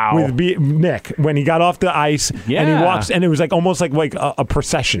him with Nick when he got off the ice. Yeah. And he walks, and it was like almost like a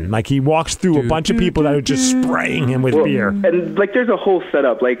procession. Like he walks through a bunch of people that are just spraying him with beer. And like there's a whole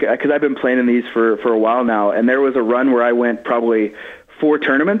setup, like because I've been playing in these for a while now, and there was a run where I went probably 4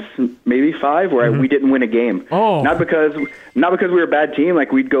 tournaments, maybe 5, where we didn't win a game. Oh. Not because we were a bad team.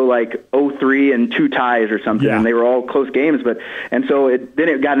 Like we'd go like 0-3 and 2 ties or something, and they were all close games. And so then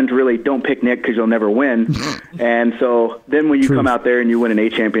it got into really don't pick Nick because you'll never win. And so then when you come out there and you win an A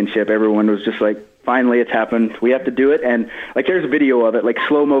championship, everyone was just like, finally it's happened. We have to do it. And like, there's a video of it, like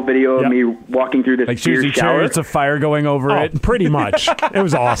slow-mo video of me walking through this like beer seriously, shower. chariots of fire going over it. Pretty much. It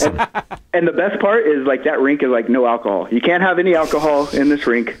was awesome. And the best part is like that rink is like no alcohol. You can't have any alcohol in this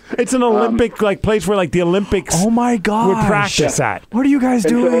rink. It's an Olympic like place where like the Olympics Oh my god! would practice at. What are you guys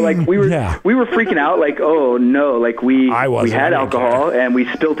And doing? so like we were freaking out, like, oh no, like we had alcohol and we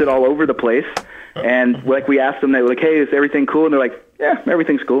spilt it all over the place. And like we asked them, they were like, hey, is everything cool? And they're like, yeah,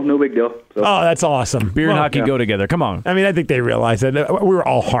 everything's cool, no big deal. So, Oh, that's awesome. Beer and hockey go together. Come on. I mean, I think they realized that we were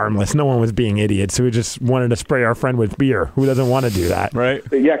all harmless. No one was being idiots. So we just wanted to spray our friend with beer. Who doesn't want to do that? Right.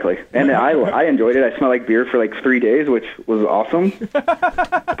 exactly. And I enjoyed it. I smelled like beer for like 3 days, which was awesome.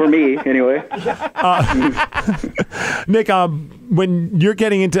 For me, anyway. Nick, when you're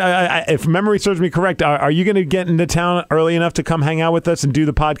getting into, if memory serves me correct, are you going to get into town early enough to come hang out with us and do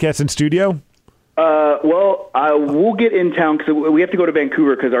the podcast in studio? We'll get in town because we have to go to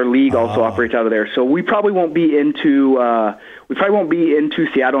Vancouver because our league also operates out of there. So we probably won't be into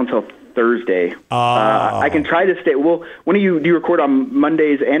Seattle until Thursday. I can try to stay. Well, when do you record on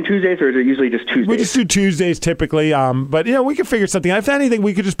Mondays and Tuesdays, or is it usually just Tuesdays? We just do Tuesdays typically. But we can figure something out. If anything,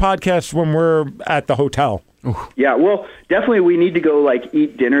 we could just podcast when we're at the hotel. Yeah, well, definitely we need to go like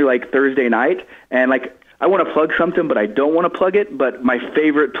eat dinner like Thursday night, and like I want to plug something, but I don't want to plug it. But my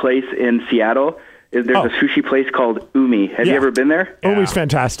favorite place in Seattle is there's a sushi place called Umi. Have you ever been there? Umi's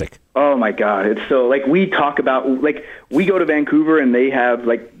fantastic. Oh my God, it's so like we talk about like we go to Vancouver and they have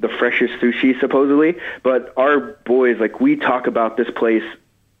like the freshest sushi supposedly, but our boys like we talk about this place.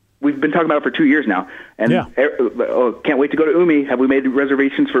 We've been talking about it for 2 years now, and can't wait to go to Umi. Have we made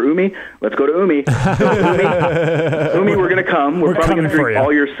reservations for Umi? Let's go to Umi. So Umi, we're gonna come. We're probably gonna drink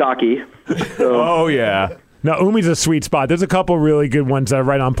all your sake. So. Oh yeah. No, Umi's a sweet spot. There's a couple really good ones that are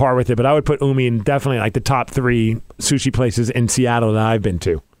right on par with it, but I would put Umi in definitely like the top 3 sushi places in Seattle that I've been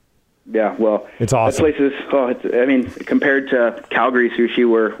to. Yeah, well, it's awesome. That place is, I mean, compared to Calgary sushi,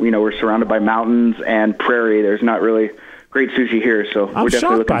 where we're surrounded by mountains and prairie, there's not really great sushi here, so we're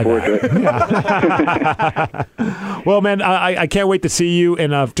definitely looking forward to it. Well, man, I can't wait to see you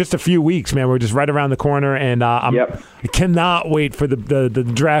in just a few weeks, man. We're just right around the corner, and I cannot wait for the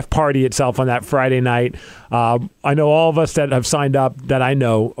draft party itself on that Friday night. I know all of us that have signed up that I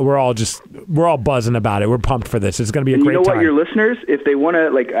know, we're all buzzing about it. We're pumped for this. It's going to be a great time. You know what, your listeners, if they want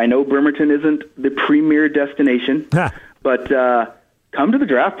to, like, I know Bremerton isn't the premier destination, but come to the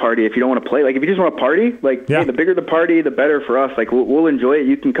draft party if you don't want to play. Like, if you just want to party, like, hey, the bigger the party, the better for us. Like, we'll enjoy it.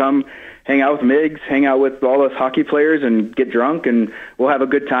 You can come hang out with Migs, hang out with all us hockey players, and get drunk, and we'll have a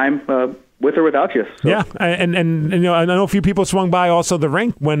good time with or without you. So. Yeah, and I know a few people swung by also the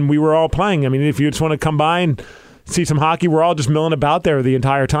rink when we were all playing. I mean, if you just want to come by and see some hockey, we're all just milling about there the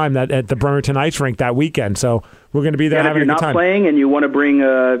entire time at the Bremerton Ice Rink that weekend. So we're going to be there having a good time. If you're not playing and you want to bring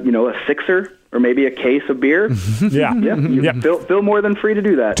a sixer or maybe a case of beer, feel more than free to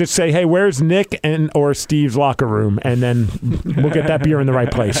do that. Just say, hey, where's Nick or Steve's locker room? And then we'll get that beer in the right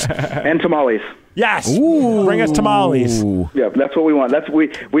place. And tamales. Yes. Ooh. Bring us tamales. Yeah, that's what we want.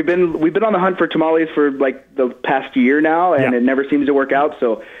 We've been on the hunt for tamales for like the past year now, and it never seems to work out.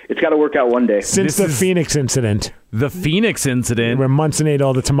 So it's got to work out one day. Since the Phoenix incident. The Phoenix incident, where Munson ate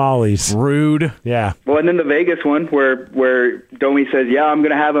all the tamales. Rude. Yeah. Well, and then the Vegas one where Domi says, "Yeah, I'm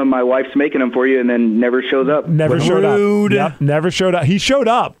going to have them. My wife's making them for you," and then never shows up. Never showed up. Yep, never showed up. He showed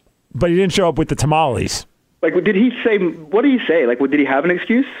up, but he didn't show up with the tamales. Like, did he say? What did he say? Like, did he have an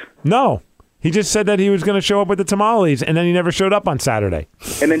excuse? No. He just said that he was going to show up with the tamales, and then he never showed up on Saturday.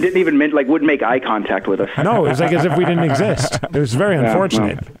 And then didn't even wouldn't make eye contact with us. No, it was like as if we didn't exist. It was very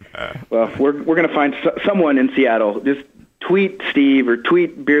unfortunate. Well, we're going to find someone in Seattle. Just tweet Steve or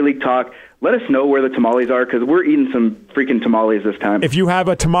tweet Beer League Talk. Let us know where the tamales are, because we're eating some freaking tamales this time. If you have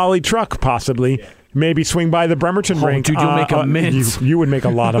a tamale truck, possibly, maybe swing by the Bremerton rink. Dude, you'll make a mint. You would make a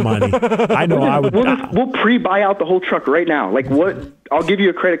lot of money. I know I would. We'll pre-buy out the whole truck right now. Like, what? I'll give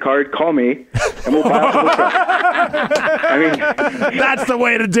you a credit card. Call me, and we'll buy out the whole truck. I mean, that's the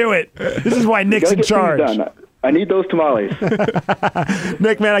way to do it. This is why Nick's in charge. I need those tamales.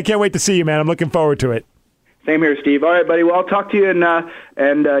 Nick, man, I can't wait to see you, man. I'm looking forward to it. Same here, Steve. All right, buddy. Well, I'll talk to you in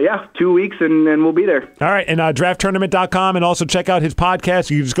 2 weeks, and we'll be there. All right, and drafttournament.com, and also check out his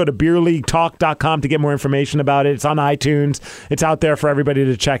podcast. You can just go to beerleaguetalk.com to get more information about it. It's on iTunes. It's out there for everybody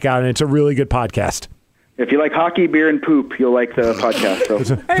to check out, and it's a really good podcast. If you like hockey, beer, and poop, you'll like the podcast.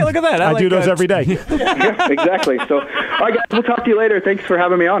 So. Hey, look at that. I do those every day. Yeah, exactly. So, all right, guys, we'll talk to you later. Thanks for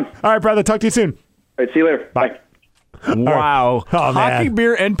having me on. All right, brother. Talk to you soon. All right, see you later. Bye. Wow. Oh, hockey,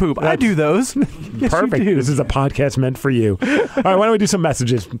 beer, and poop. I do those. Yes, perfect. This is a podcast meant for you. All right, why don't we do some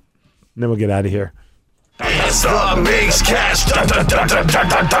messages, and then we'll get out of here. It's the Migs Cast. Dun, dun, dun, dun, dun,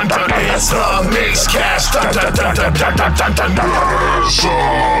 dun, dun, dun. It's the Migs Cast. Dun, dun, dun, dun, dun, dun, dun, dun.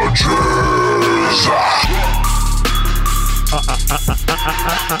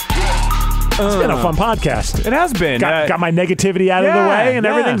 It's been a fun podcast. It has been. Got my negativity out of the way, and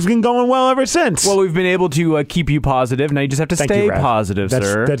everything's been going well ever since. Well, we've been able to keep you positive. Now you just have to stay positive,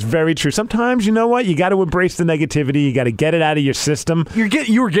 sir. That's very true. Sometimes, you know what? You got to embrace the negativity. You got to get it out of your system. You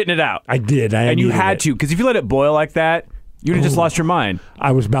were getting it out. I did. And you had to, because if you let it boil like that, you'd have just lost your mind.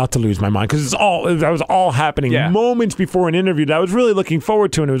 I was about to lose my mind because that was all happening moments before an interview that I was really looking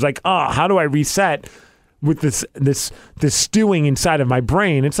forward to, and it was like, how do I reset with this stewing inside of my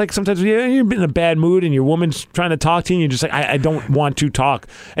brain? It's like sometimes you're in a bad mood and your woman's trying to talk to you and you're just like, I don't want to talk.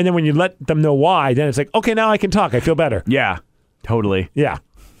 And then when you let them know why, then it's like, okay, now I can talk. I feel better. Yeah, totally. Yeah.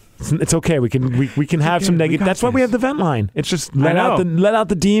 It's okay. We can have some negative. That's why we have the vent line. It's just let out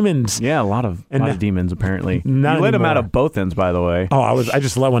the demons. Yeah, a lot of demons apparently. You let anymore. them out of both ends, by the way. Oh, I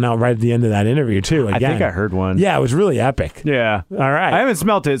just let one out right at the end of that interview too. Again. I think I heard one. Yeah, it was really epic. Yeah. All right. I haven't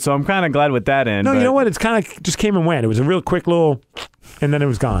smelt it, so I'm kind of glad with that end. No, you know what? It's kind of just came and went. It was a real quick little, and then it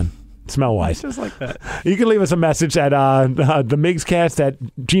was gone. Smell-wise. Just like that. You can leave us a message at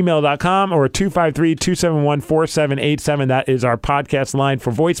themigscast@gmail.com or 253-271-4787. That is our podcast line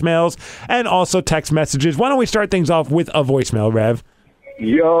for voicemails and also text messages. Why don't we start things off with a voicemail, Rev?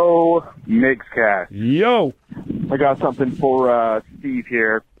 Yo, Migscast. Yo. I got something for Steve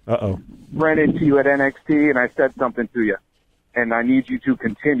here. Uh-oh. Ran into you at NXT, and I said something to you, and I need you to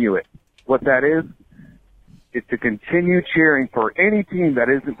continue it. What that is to continue cheering for any team that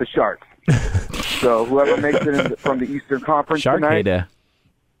isn't the Sharks. So whoever makes it from the Eastern Conference tonight,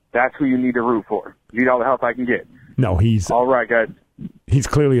 that's who you need to root for. Need all the help I can get. No, he's... All right, guys. He's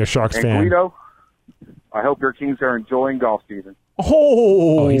clearly a Sharks fan. Guido, I hope your Kings are enjoying golf season.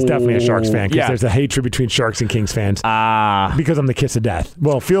 Oh, he's definitely a Sharks fan because there's a hatred between Sharks and Kings fans. Because I'm the kiss of death.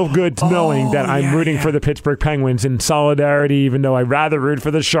 Well, feel good knowing that I'm rooting for the Pittsburgh Penguins in solidarity, even though I'd rather root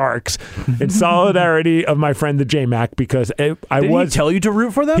for the Sharks, in solidarity of my friend the J-Mac, because Did he tell you to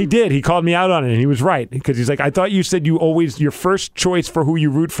root for them? He did. He called me out on it, and he was right, because he's like, I thought you said your first choice for who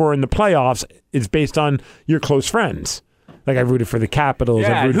you root for in the playoffs is based on your close friends. Like, I rooted for the Capitals.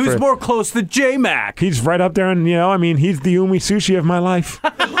 Yeah, who's more close to J-Mac? He's right up there, and, he's the Umi Sushi of my life.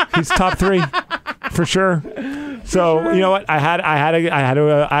 He's top 3, for sure. So, you know what? I had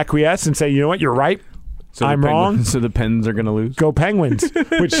to acquiesce and say, you know what? You're right. So I'm wrong. So the Pens are going to lose? Go Penguins,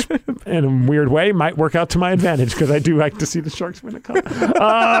 which in a weird way might work out to my advantage because I do like to see the Sharks win a cup.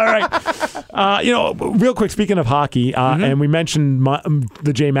 All right. Real quick, speaking of hockey, and we mentioned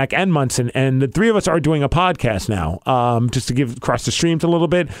the J-Mac and Munson, and the three of us are doing a podcast now, just to give across the streams a little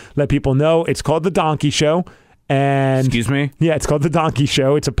bit, let people know. It's called The Donkey Show. And excuse me? Yeah, it's called The Donkey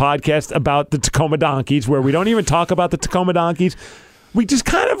Show. It's a podcast about the Tacoma Donkeys where we don't even talk about the Tacoma Donkeys. We just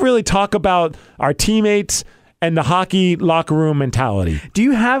kind of really talk about our teammates and the hockey locker room mentality. Do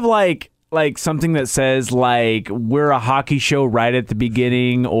you have like something that says like we're a hockey show right at the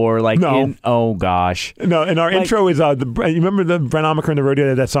beginning, or like oh gosh, no? And our intro is you remember the Brent Amaker and the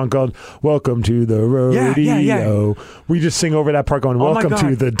Rodeo, that song called "Welcome to the Rodeo." Yeah. We just sing over that part going, "Welcome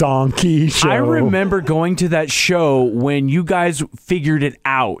to the Donkey Show." I remember going to that show when you guys figured it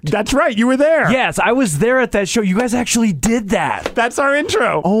out. That's right, you were there. Yes, I was there at that show. You guys actually did that. That's our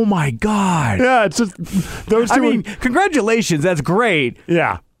intro. Oh my god. Yeah, it's just those two. I mean, congratulations. That's great.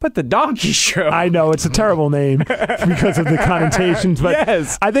 Yeah. But the Donkey Show. I know, it's a terrible name because of the connotations. But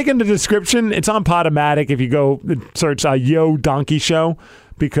yes. I think in the description, it's on Podomatic if you go search Yo Donkey Show,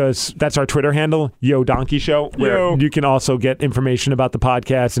 because that's our Twitter handle, Yo Donkey Show, where you can also get information about the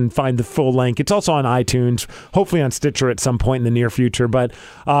podcast and find the full link. It's also on iTunes, hopefully on Stitcher at some point in the near future. But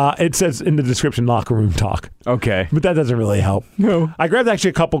it says in the description, Locker Room Talk. Okay. But that doesn't really help. No. I grabbed actually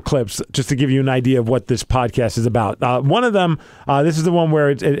a couple clips just to give you an idea of what this podcast is about. One of them, this is the one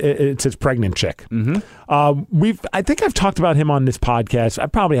where it says pregnant chick. Mm-hmm. I think I've talked about him on this podcast. I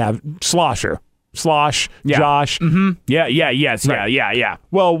probably have. Josh. Mm-hmm. Yeah.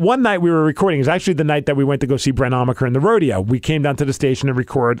 Well, one night we were recording. It was actually the night that we went to go see Brent Amaker and the Rodeo. We came down to the station to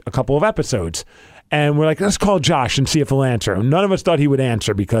record a couple of episodes. And we're like, let's call Josh and see if he'll answer. None of us thought he would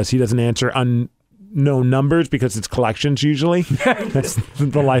answer because he doesn't answer unknown numbers because it's collections usually. That's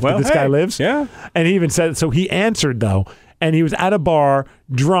the life that this guy lives. Yeah. And he even said, so he answered though. And he was at a bar,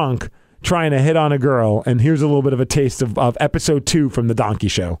 drunk, trying to hit on a girl, and here's a little bit of a taste of episode 2 from The Donkey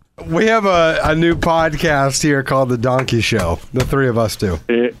Show. We have a new podcast here called The Donkey Show. The three of us do.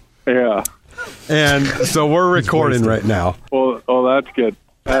 Yeah. And so we're recording right now. Well, that's good.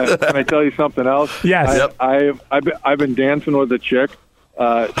 Can I tell you something else? Yes. I've been dancing with a chick.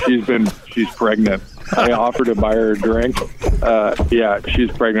 She's pregnant. I offered to buy her a drink. Yeah,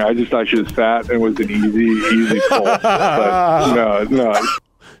 she's pregnant. I just thought she was fat and it was an easy pull. But no.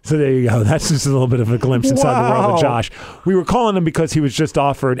 So there you go. That's just a little bit of a glimpse inside the world of Josh. We were calling him because he was just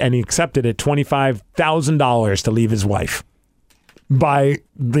offered, and he accepted it, $25,000 to leave his wife by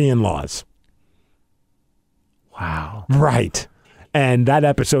the in-laws. Wow. Right. And that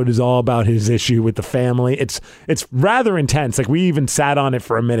episode is all about his issue with the family. It's rather intense. Like, we even sat on it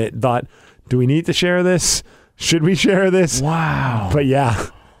for a minute, thought, do we need to share this? Should we share this? Wow. But yeah,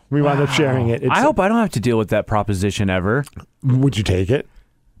 we wound up sharing it. I hope I don't have to deal with that proposition ever. Would you take it?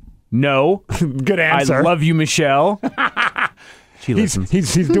 No. Good answer. I love you, Michelle. She listens.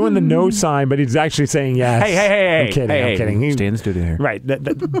 He's doing the no sign, but he's actually saying yes. Hey. I'm kidding. Stay in the studio here. Right.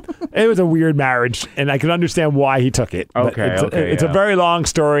 It was a weird marriage, and I can understand why he took it. It's a very long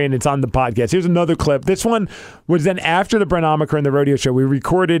story, and it's on the podcast. Here's another clip. This one was then after the Brent Amaker and the rodeo show. We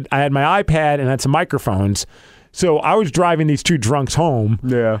recorded. I had my iPad and had some microphones. So I was driving these two drunks home.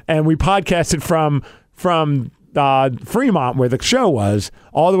 Yeah. And we podcasted from Fremont, where the show was,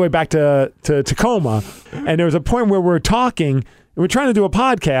 all the way back to Tacoma. And there was a point where we're talking, and we're trying to do a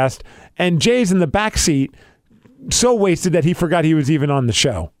podcast, and Jay's in the back seat, so wasted that he forgot he was even on the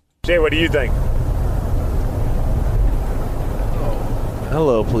show. Jay, what do you think?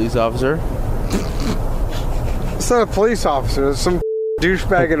 Hello, police officer. It's not a police officer. It's some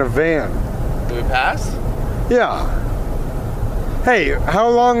douchebag in a van. Did we pass? Yeah. Hey, how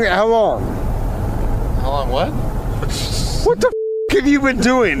long? How long what? What the have you been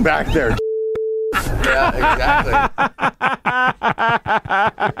doing back there? Yeah, exactly.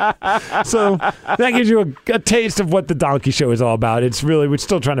 So that gives you a taste of what the Donkey Show is all about. We're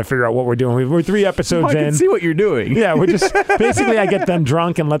still trying to figure out what we're doing. We're 3 episodes in. I can see what you're doing. Yeah, we're just basically I get them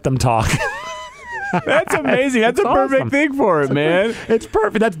drunk and let them talk. That's amazing. That's a perfect thing for it, man. It's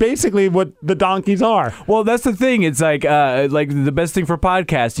perfect. That's basically what the donkeys are. Well, that's the thing. It's like the best thing for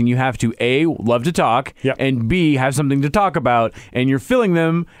podcasting. You have to A, love to talk, and B, have something to talk about, and you're filling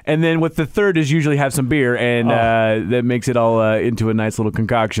them. And then with the third is usually have some beer, and that makes it all into a nice little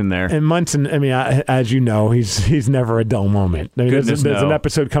concoction there. And Munson, I mean, as you know, he's never a dull moment. I mean, there's an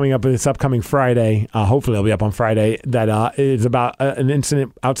episode coming up this upcoming Friday. Hopefully, it'll be up on Friday. That is about an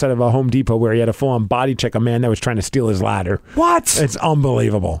incident outside of a Home Depot where he had a full-on body check a man that was trying to steal his ladder. What? It's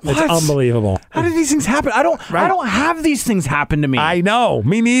unbelievable. What? It's unbelievable. How did these things happen? I don't have these things happen to me. I know.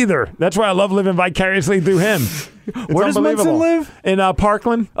 Me neither. That's why I love living vicariously through him. Where does Munson live? In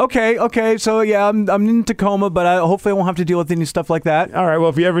Parkland. Okay. So yeah, I'm in Tacoma, but hopefully I won't have to deal with any stuff like that. All right.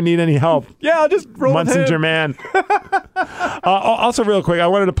 Well, if you ever need any help, I'll just roll with him. Munson's your man. Also, real quick, I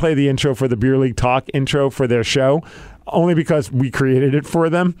wanted to play the intro for the Beer League Talk intro for their show, only because we created it for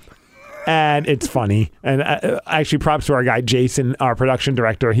them. And it's funny. And actually, props to our guy, Jason, our production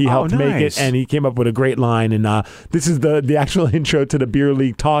director. He helped make it, and he came up with a great line. And this is the actual intro to the Beer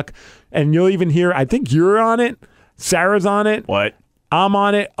League Talk. And you'll even hear, I think you're on it. Sarah's on it. What? I'm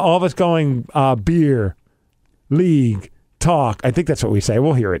on it. All of us going, Beer League Talk. I think that's what we say.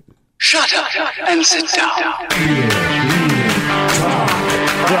 We'll hear it. Shut up and sit down. Beer League Talk.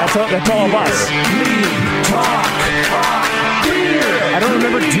 Yeah, that's all of us. League Talk. I don't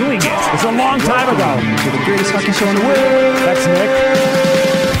remember doing it. It's a long time ago. To the greatest hockey show in the world. That's Nick.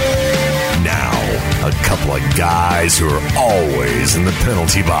 Now, a couple of guys who are always in the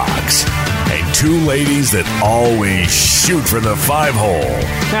penalty box. And 2 ladies that always shoot from the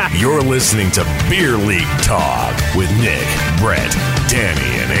 5-hole. You're listening to Beer League Talk with Nick, Brett,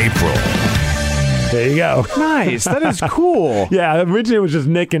 Danny, and April. There you go. Nice. That is cool. Yeah, originally it was just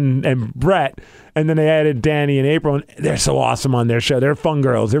Nick and Brett, and then they added Danny and April, and they're so awesome on their show. They're fun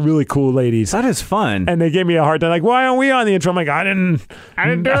girls. They're really cool ladies. That is fun. And they gave me a hard time, like, why aren't we on the intro? I'm like, I didn't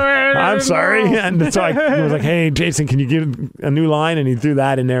do it. I'm sorry. And so I was like, hey, Jason, can you give a new line? And he threw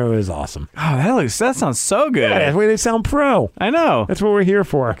that in there. It was awesome. Oh, that sounds so good. Yeah, that's the way they sound pro. I know. That's what we're here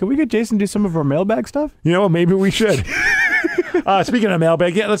for. Can we get Jason to do some of our mailbag stuff? You know what? Maybe we should. Speaking of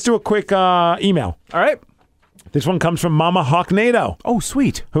mailbag, let's do a quick email. All right. This one comes from Mama Hawknado. Oh,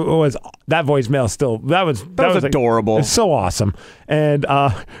 sweet. Who was that voicemail still? That was adorable. It's so awesome. And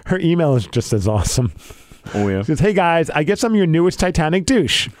her email is just as awesome. Oh, yeah. She says, hey, guys, I guess I'm your newest Titanic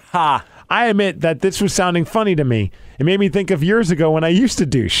douche. Ha. I admit that this was sounding funny to me. It made me think of years ago when I used to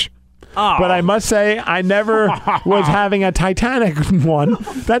douche. Oh. But I must say, I never was having a Titanic one.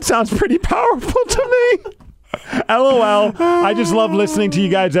 That sounds pretty powerful to me. LOL. I just love listening to you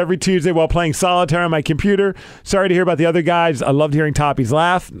guys every Tuesday while playing solitaire on my computer. Sorry to hear about the other guys. I loved hearing Toppy's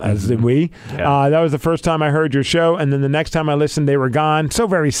laugh, as did we. Yeah. That was the first time I heard your show, and then the next time I listened, they were gone. So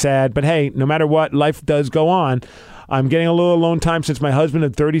very sad. But hey, no matter what, life does go on. I'm getting a little alone time since my husband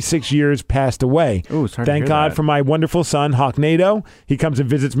of 36 years passed away. Ooh, sorry to Thank hear God that. for my wonderful son, Hawknado. He comes and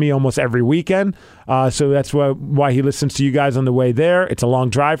visits me almost every weekend. So that's why he listens to you guys on the way there. It's a long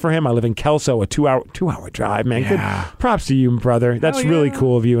drive for him. I live in Kelso, a two-hour drive, man. Yeah. Good. Props to you, brother. That's really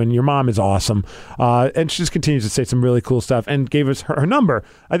cool of you, and your mom is awesome. And she just continues to say some really cool stuff and gave us her number.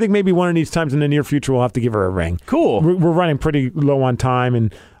 I think maybe one of these times in the near future we'll have to give her a ring. Cool. We're running pretty low on time,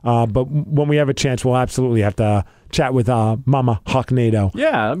 and but when we have a chance, we'll absolutely have to chat with Mama Hawknado.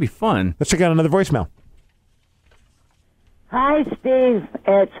 Yeah, that'd be fun. Let's check out another voicemail. Hi, Steve.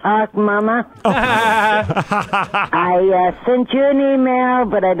 It's Hawk Mama. I sent you an email,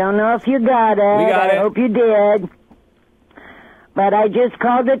 but I don't know if you got it. We got it. I hope you did. But I just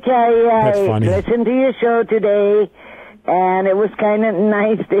called to tell you That's I funny. listened to your show today, and it was kind of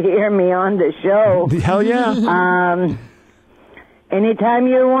nice to hear me on the show. Hell yeah. Anytime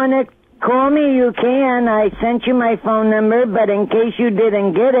you want to call me, you can. I sent you my phone number, but in case you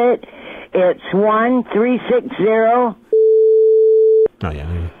didn't get it, it's 1-360. Oh,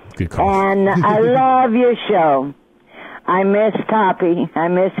 yeah. Good call. And I love your show. I miss Toppy. I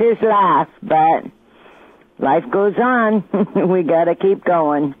miss his laugh, but life goes on. We got to keep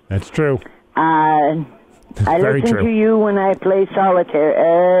going. That's true. I Very listen true. to you when I play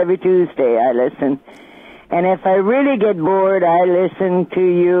solitaire. Every Tuesday I listen. And if I really get bored, I listen to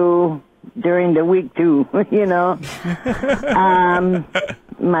you during the week too, you know.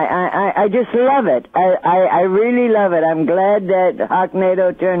 I just love it. I really love it. I'm glad that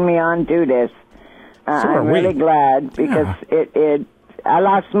Hawknado turned me on to this. I'm really glad because I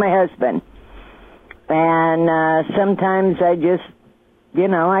lost my husband. And sometimes I just,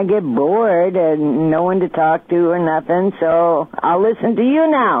 I get bored and no one to talk to or nothing, so I'll listen to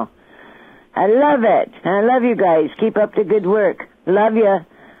you now. I love it. I love you guys. Keep up the good work. Love you,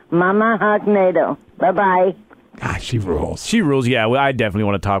 Mama Hawknado. Bye-bye. Gosh, she rules. She rules. Yeah, I definitely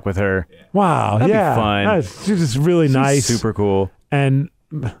want to talk with her. Wow. That'd yeah. be fun. She's just really nice. Super cool. And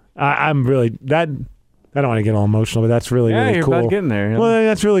I'm really I don't want to get all emotional, but that's really, really you're cool. about getting there. Well,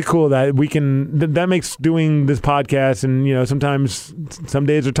 that's really cool that we can. That makes doing this podcast, and sometimes some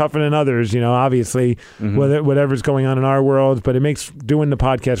days are tougher than others. Obviously, whatever's going on in our world, but it makes doing the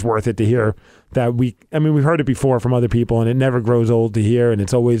podcast worth it to hear that we've heard it before from other people, and it never grows old to hear, and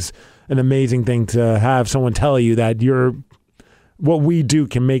it's always an amazing thing to have someone tell you that what we do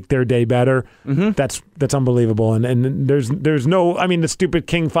can make their day better. Mm-hmm. That's unbelievable. And there's no, the stupid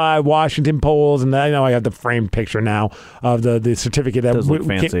King 5 Washington polls, and I know I have the framed picture now of the certificate. That does look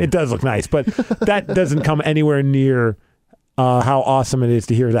fancy. It does look nice, but that doesn't come anywhere near how awesome it is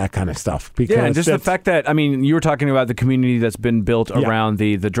to hear that kind of stuff. Because and just the fact that, you were talking about the community that's been built around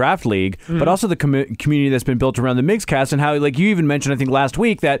the draft league, but also the community that's been built around the Migs cast, and how, like you even mentioned, I think last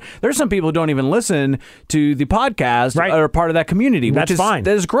week, that there's some people who don't even listen to the podcast or are part of that community. That's fine.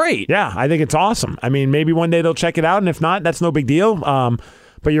 That is great. Yeah, I think it's awesome. Maybe one day they'll check it out, and if not, that's no big deal.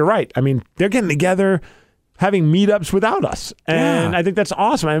 But you're right. They're getting together, having meetups without us. And I think that's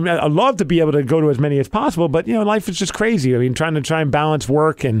awesome. I'd love to be able to go to as many as possible, but life is just crazy. Trying to balance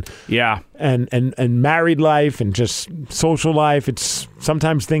work and married life and just social life, it's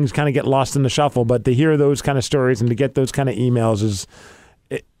sometimes things kind of get lost in the shuffle, but to hear those kind of stories and to get those kind of emails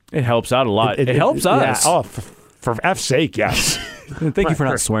it helps out a lot. It helps us. Yeah. Oh, for F's sake, yes. Thank you for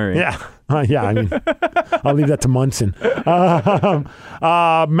not swearing. Yeah. I'll leave that to Munson.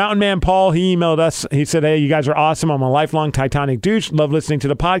 Mountain Man Paul, he emailed us. He said, hey, you guys are awesome. I'm a lifelong Titanic douche. Love listening to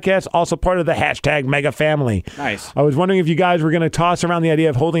the podcast. Also part of the hashtag Mega Family. Nice. I was wondering if you guys were going to toss around the idea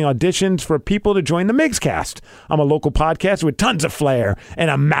of holding auditions for people to join the Migs cast. I'm a local podcast with tons of flair and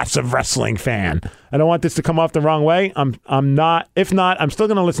a massive wrestling fan. I don't want this to come off the wrong way. I'm not. If not, I'm still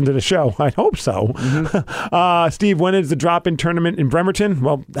going to listen to the show. I hope so. Mm-hmm. Steve, when is the drop-in tournament in Bremerton?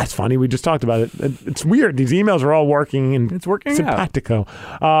 Well, that's funny. We just talked about it. It's weird. These emails are all working, and it's working simpatico.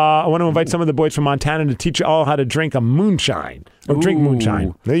 I want to invite some of the boys from Montana to teach you all how to drink a moonshine. Or drink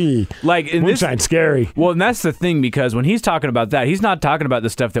moonshine. Hey. Moonshine's scary. Well, and that's the thing, because when he's talking about that, he's not talking about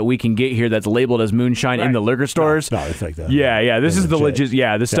the stuff that we can get here that's labeled as moonshine in the liquor stores. No, it's like that. Yeah. This is the legit.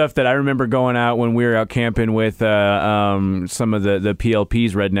 Yeah, the stuff that I remember going out when we were out camping with some of the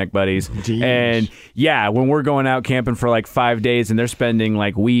PLP's redneck buddies. Jeez. And when we're going out camping for like 5 days and they're spending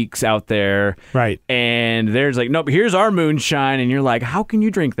like weeks out there. Right. And there's like, nope, here's our moonshine. And you're like, how can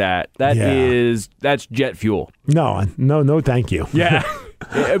you drink that? That's jet fuel. No, thank you. Yeah.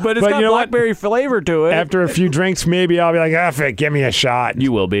 But it's got blackberry flavor to it. After a few drinks, maybe I'll be like, give me a shot.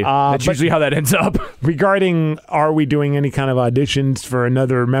 You will be. That's usually how that ends up. Regarding, are we doing any kind of auditions for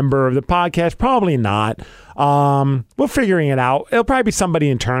another member of the podcast? Probably not. We're figuring it out. It'll probably be somebody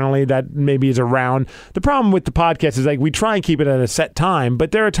internally that maybe is around. The problem with the podcast is like we try and keep it at a set time,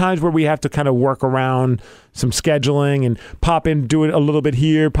 but there are times where we have to kind of work around some scheduling and pop in, do it a little bit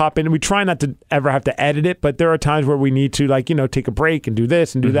here, pop in. We try not to ever have to edit it, but there are times where we need to take a break and do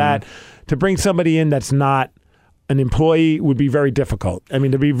this and do that. To bring somebody in that's not an employee would be very difficult. I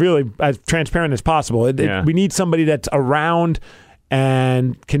mean, to be really as transparent as possible, we need somebody that's around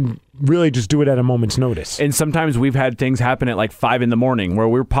and can really just do it at a moment's notice. And sometimes we've had things happen at like 5 a.m. where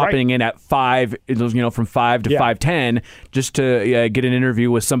we're popping in at 5, from 5 to 5:10 just to get an interview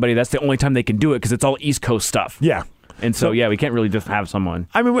with somebody. That's the only time they can do it because it's all East Coast stuff. Yeah. And so, we can't really just have someone.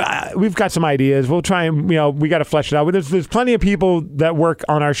 I mean, we've got some ideas. We'll try and, we got to flesh it out. There's plenty of people that work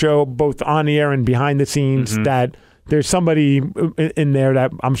on our show, both on the air and behind the scenes, that there's somebody in there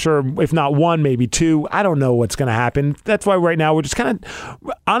that I'm sure, if not one, maybe two. I don't know what's going to happen. That's why right now we're just kind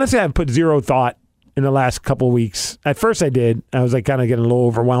of, honestly, I've put zero thought in the last couple of weeks. At first I did. I was like kind of getting a little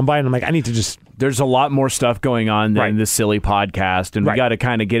overwhelmed by it. And I'm like, I need to just. There's a lot more stuff going on than this silly podcast. And we got to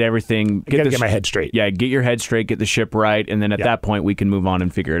kind of get everything. Get my head straight. Yeah, get your head straight, get the ship right. And then at that point, we can move on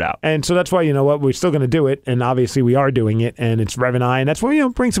and figure it out. And so that's why, you know what, we're still going to do it. And obviously we are doing it. And it's Rev and I. And that's why,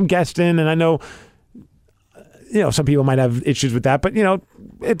 bring some guests in. And I know, some people might have issues with that, but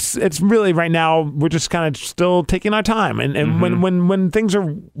it's really right now we're just kind of still taking our time, and when things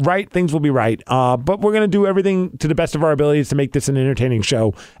are right, things will be right. But we're gonna do everything to the best of our abilities to make this an entertaining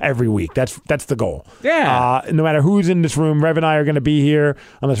show every week. That's the goal. Yeah. No matter who's in this room, Rev and I are gonna be here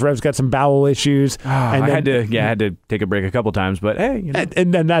unless Rev's got some bowel issues. I had to take a break a couple times, but hey,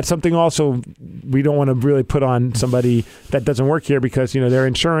 and then that's something also we don't want to really put on somebody that doesn't work here because their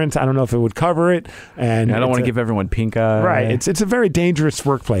insurance. I don't know if it would cover it, and I don't want to give everyone pink eye. Right. It's a very dangerous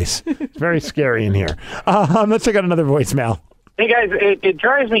workplace. It's very scary in here. Let's check out another voicemail. Hey, guys, it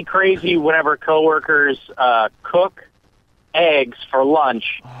drives me crazy whenever coworkers cook eggs for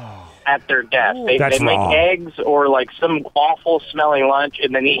lunch at their desk. They make eggs or like some awful-smelling lunch,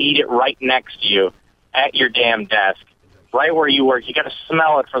 and then they eat it right next to you at your damn desk, right where you work. You got to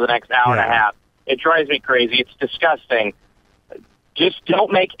smell it for the next hour and a half. It drives me crazy. It's disgusting. Just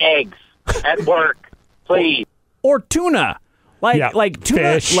don't make eggs at work, please. Or tuna, like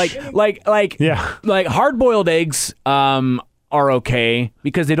tuna, fish. like hard-boiled eggs are okay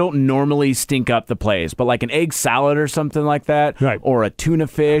because they don't normally stink up the place. But like an egg salad or something like that, or a tuna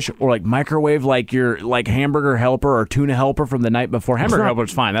fish, or like microwave, like your hamburger helper or tuna helper from the night before. Hamburger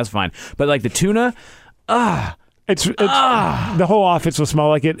helper's fine, that's fine. But like the tuna, it's the whole office will smell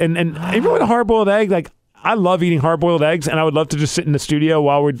like it, and even with a hard-boiled egg, like. I love eating hard-boiled eggs, and I would love to just sit in the studio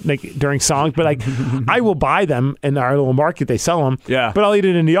while we're during songs. But I will buy them in our little market; they sell them. Yeah. But I'll eat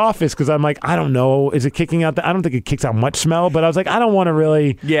it in the office because I'm like, I don't know, is it kicking out? I don't think it kicks out much smell. But I was like, I don't want to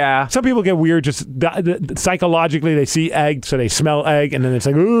really. Yeah. Some people get weird. Just psychologically, they see egg, so they smell egg, and then it's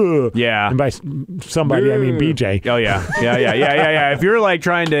like, ooh. Yeah. And by somebody, I mean BJ. Oh yeah. If you're like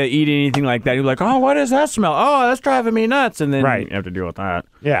trying to eat anything like that, you're like, oh, what does that smell? Oh, that's driving me nuts, and then you have to deal with that.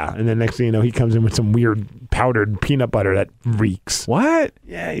 Yeah, and then next thing you know, he comes in with some weird powdered peanut butter that reeks. What?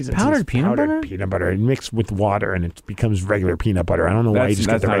 Yeah, he's powdered peanut butter. Peanut butter mixed with water, and it becomes regular peanut butter. I don't know why you just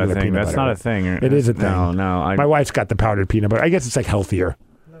get the regular peanut butter. That's not a thing. It is a thing. No. My wife's got the powdered peanut butter. I guess it's like healthier.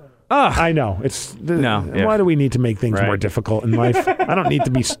 I know. Why do we need to make things more difficult in life? I don't need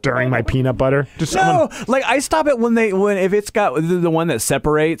to be stirring my peanut butter. Like I stop it when if it's got the one that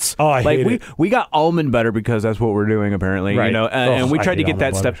separates. Oh, I hate it. We got almond butter because that's what we're doing apparently. Right. And we tried to get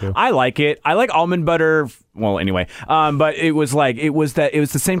that stuff. Too. I like it. I like almond butter. Well, anyway, but it was the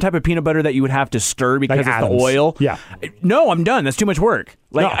same type of peanut butter that you would have to stir because it's the oil. Yeah. No, I'm done. That's too much work.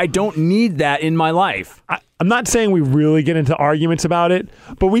 I don't need that in my life. I'm not saying we really get into arguments about it,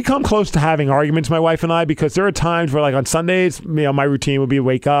 but we come close to having arguments, my wife and I, because there are times where, like on Sundays, my routine would be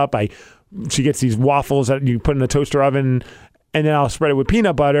wake up. She gets these waffles that you put in the toaster oven, and then I'll spread it with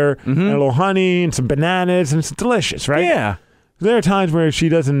peanut butter and a little honey and some bananas, and it's delicious, right? Yeah. There are times where she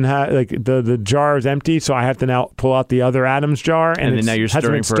doesn't have the jar is empty, so I have to now pull out the other Adam's jar, and then now you're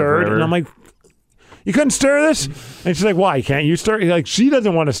stirring forever. And I'm like, you couldn't stir this? And she's like, why can't you stir it? Like, she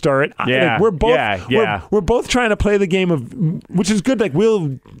doesn't want to stir it. Yeah. We're both trying to play the game of, which is good. Like,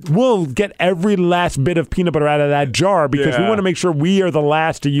 we'll get every last bit of peanut butter out of that jar because we want to make sure we are the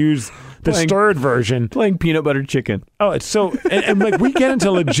last to use the stirred version. Playing peanut butter chicken. Oh, it's so, and like we get into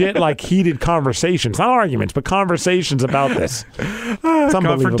legit heated conversations, not arguments, but conversations about this. It's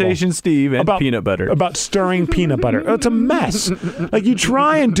Confrontation Steve and peanut butter. About stirring peanut butter. Oh, it's a mess. Like you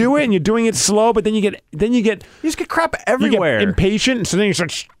try and do it and you're doing it slow, but then you just get crap everywhere. You get impatient, so then you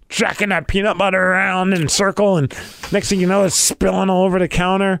start jacking that peanut butter around in a circle, and next thing you know, it's spilling all over the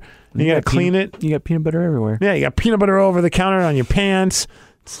counter. You got to clean it. You got peanut butter everywhere. Yeah, you got peanut butter all over the counter on your pants.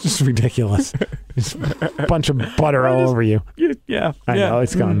 It's just ridiculous. Just a bunch of butter all over you. Yeah. I know.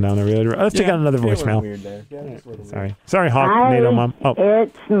 It's gone down the road. Let's check out another voicemail. Sorry, Hawk, NATO Mom. Oh.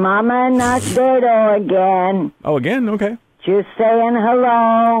 It's Mama Nocturdo again. Oh, again? Okay. Just saying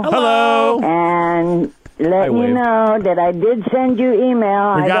hello. Hello. And letting you know that I did send you email.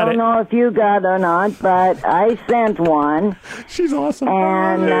 I don't know if you got or not, but I sent one. She's awesome.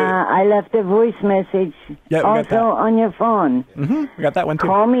 And I left a voice message also on your phone. Mm-hmm. We got that one too.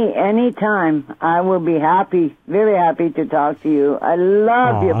 Call me anytime. I will be happy, very happy to talk to you. I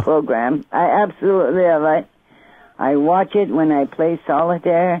love your program. I absolutely love it. I watch it when I play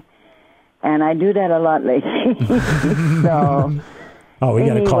solitaire, and I do that a lot lately. So... Oh, we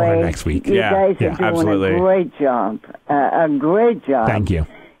got to call her next week. You guys are doing a great job. A great job. Thank you.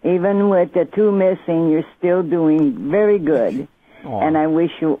 Even with the 2 missing, you're still doing very good. Aww. And I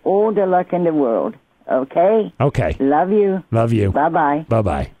wish you all the luck in the world. Okay? Okay. Love you. Love you. Bye-bye.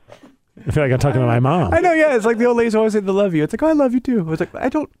 Bye-bye. I feel like I'm talking to my mom. I know, yeah. It's like the old ladies always say they love you. It's like, oh, I love you too. It's like, I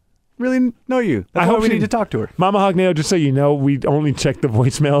don't really know you. That's why we need to talk to her. Mama Hognado, just so you know, we only check the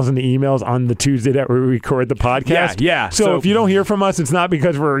voicemails and the emails on the Tuesday that we record the podcast. Yeah. So if you don't hear from us, it's not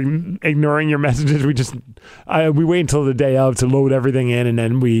because we're ignoring your messages. We just we wait until the day of to load everything in, and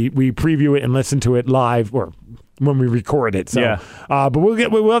then we preview it and listen to it live or when we record it. So, but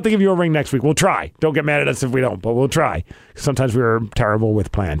we'll have to give you a ring next week. We'll try. Don't get mad at us if we don't, but we'll try. Sometimes we're terrible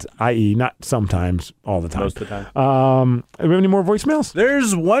with plans, i.e., not sometimes, all the time. Most of the time. Do we have any more voicemails?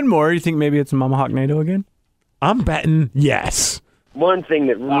 There's one more. You think maybe it's Mama Hognado again? I'm betting yes. One thing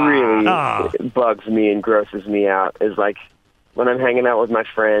that really bugs me and grosses me out is like when I'm hanging out with my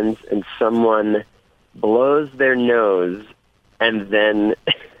friends and someone blows their nose and then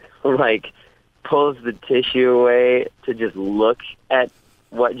like pulls the tissue away to just look at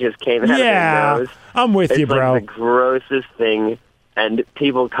what just came out of their nose. I'm with you, bro. It's like the grossest thing, and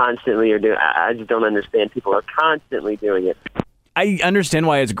people constantly are doing. I just don't understand. People are constantly doing it. I understand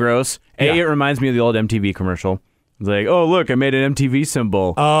why it's gross. It reminds me of the old MTV commercial. It's like, oh, look, I made an MTV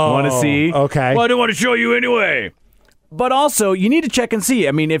symbol. Oh, want to see? Okay. Well, I don't want to show you anyway. But also, you need to check and see.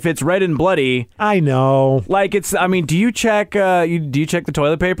 I mean, if it's red and bloody, I know. Like it's. I mean, do you check? Do you check the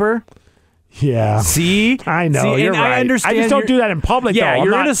toilet paper? Yeah. See? I know. You're right. I understand. I just don't do that in public, though. Yeah,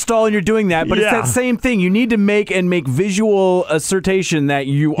 you're in a stall and you're doing that, but it's that same thing. You need to make visual assertion that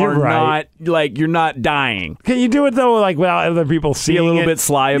you are not, like, you're not dying. Can you do it, though, like, without other people seeing it? Be a little bit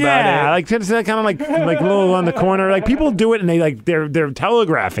sly about it. Yeah, like, kind of like a little on the corner. Like, people do it and they're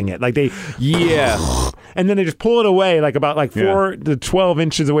telegraphing it. Like, they... Yeah. And then they just pull it away, like, about, 4 to 12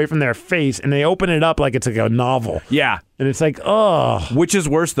 inches away from their face, and they open it up like it's like a novel. Yeah. And it's like, oh. Which is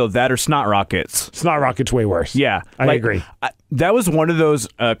worse, though, that or snot rockets? Snot rockets way worse. Yeah. I agree. That was one of those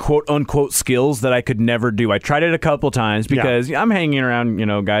quote-unquote skills that I could never do. I tried it a couple times because I'm hanging around,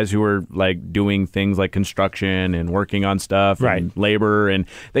 guys who are, like, doing things like construction and working on stuff and labor, and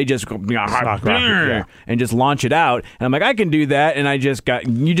they just go, and just launch it out. And I'm like, I can do that, and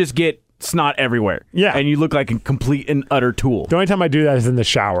you just get snot everywhere. Yeah. And you look like a complete and utter tool. The only time I do that is in the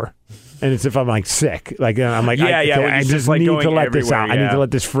shower. And it's if I'm like sick, like I'm like, I just like need to let everywhere, this out. I need to let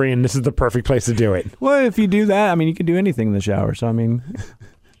this free, and this is the perfect place to do it. Well, if you do that, I mean, you can do anything in the shower. So I mean,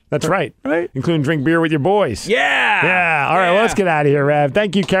 that's right, including drink beer with your boys. Yeah. All right, well, let's get out of here, Rev.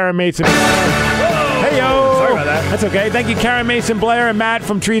 Thank you, Karen Mason. Hey yo. Sorry about that. That's okay. Thank you, Karen Mason, Blair, and Matt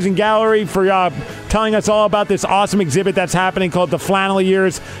from Trees and Gallery for telling us all about this awesome exhibit that's happening called the Flannel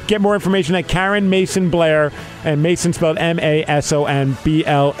Years. Get more information at Karen Mason Blair, and Mason spelled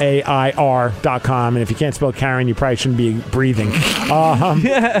MASONBLAIR.com. And if you can't spell Karen, you probably shouldn't be breathing.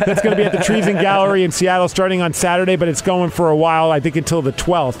 That's going to be at the Trees and Gallery in Seattle starting on Saturday, but it's going for a while, I think until the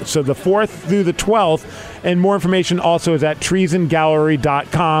 12th. So the 4th through the 12th. And more information also is at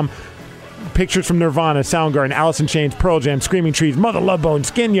treesandgallery.com. Pictures from Nirvana, Soundgarden, Alice in Chains, Pearl Jam, Screaming Trees, Mother Love Bone,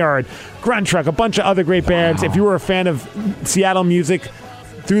 Skin Yard, Grunt Truck, a bunch of other great bands. If you were a fan of Seattle music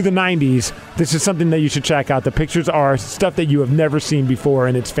through the 90s, this is something that you should check out. The pictures are stuff that you have never seen before,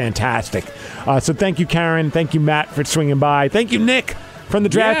 and it's fantastic. So thank you, Karen. Thank you, Matt, for swinging by. Thank you, Nick, from the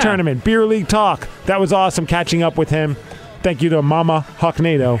draft tournament. Beer League Talk. That was awesome catching up with him. Thank you to Mama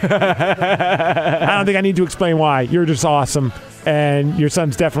Hognado. I don't think I need to explain why. You're just awesome. And your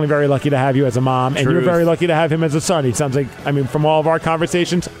son's definitely very lucky to have you as a mom. And you're very lucky to have him as a son. He sounds like, from all of our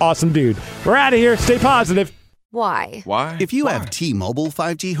conversations, awesome dude. We're out of here. Stay positive. Why? Why? If you have T-Mobile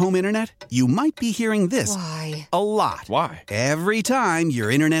 5G home internet, you might be hearing this Why? a lot. Why? Every time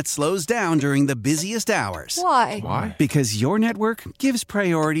your internet slows down during the busiest hours. Why? Why? Because your network gives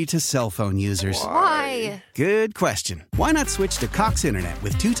priority to cell phone users. Why? Good question. Why not switch to Cox Internet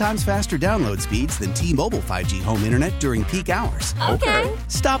with 2 times faster download speeds than T-Mobile 5G home internet during peak hours? Okay.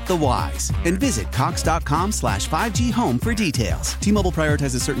 Stop the whys and visit cox.com/5G home for details. T-Mobile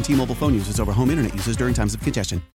prioritizes certain T-Mobile phone users over home internet users during times of congestion.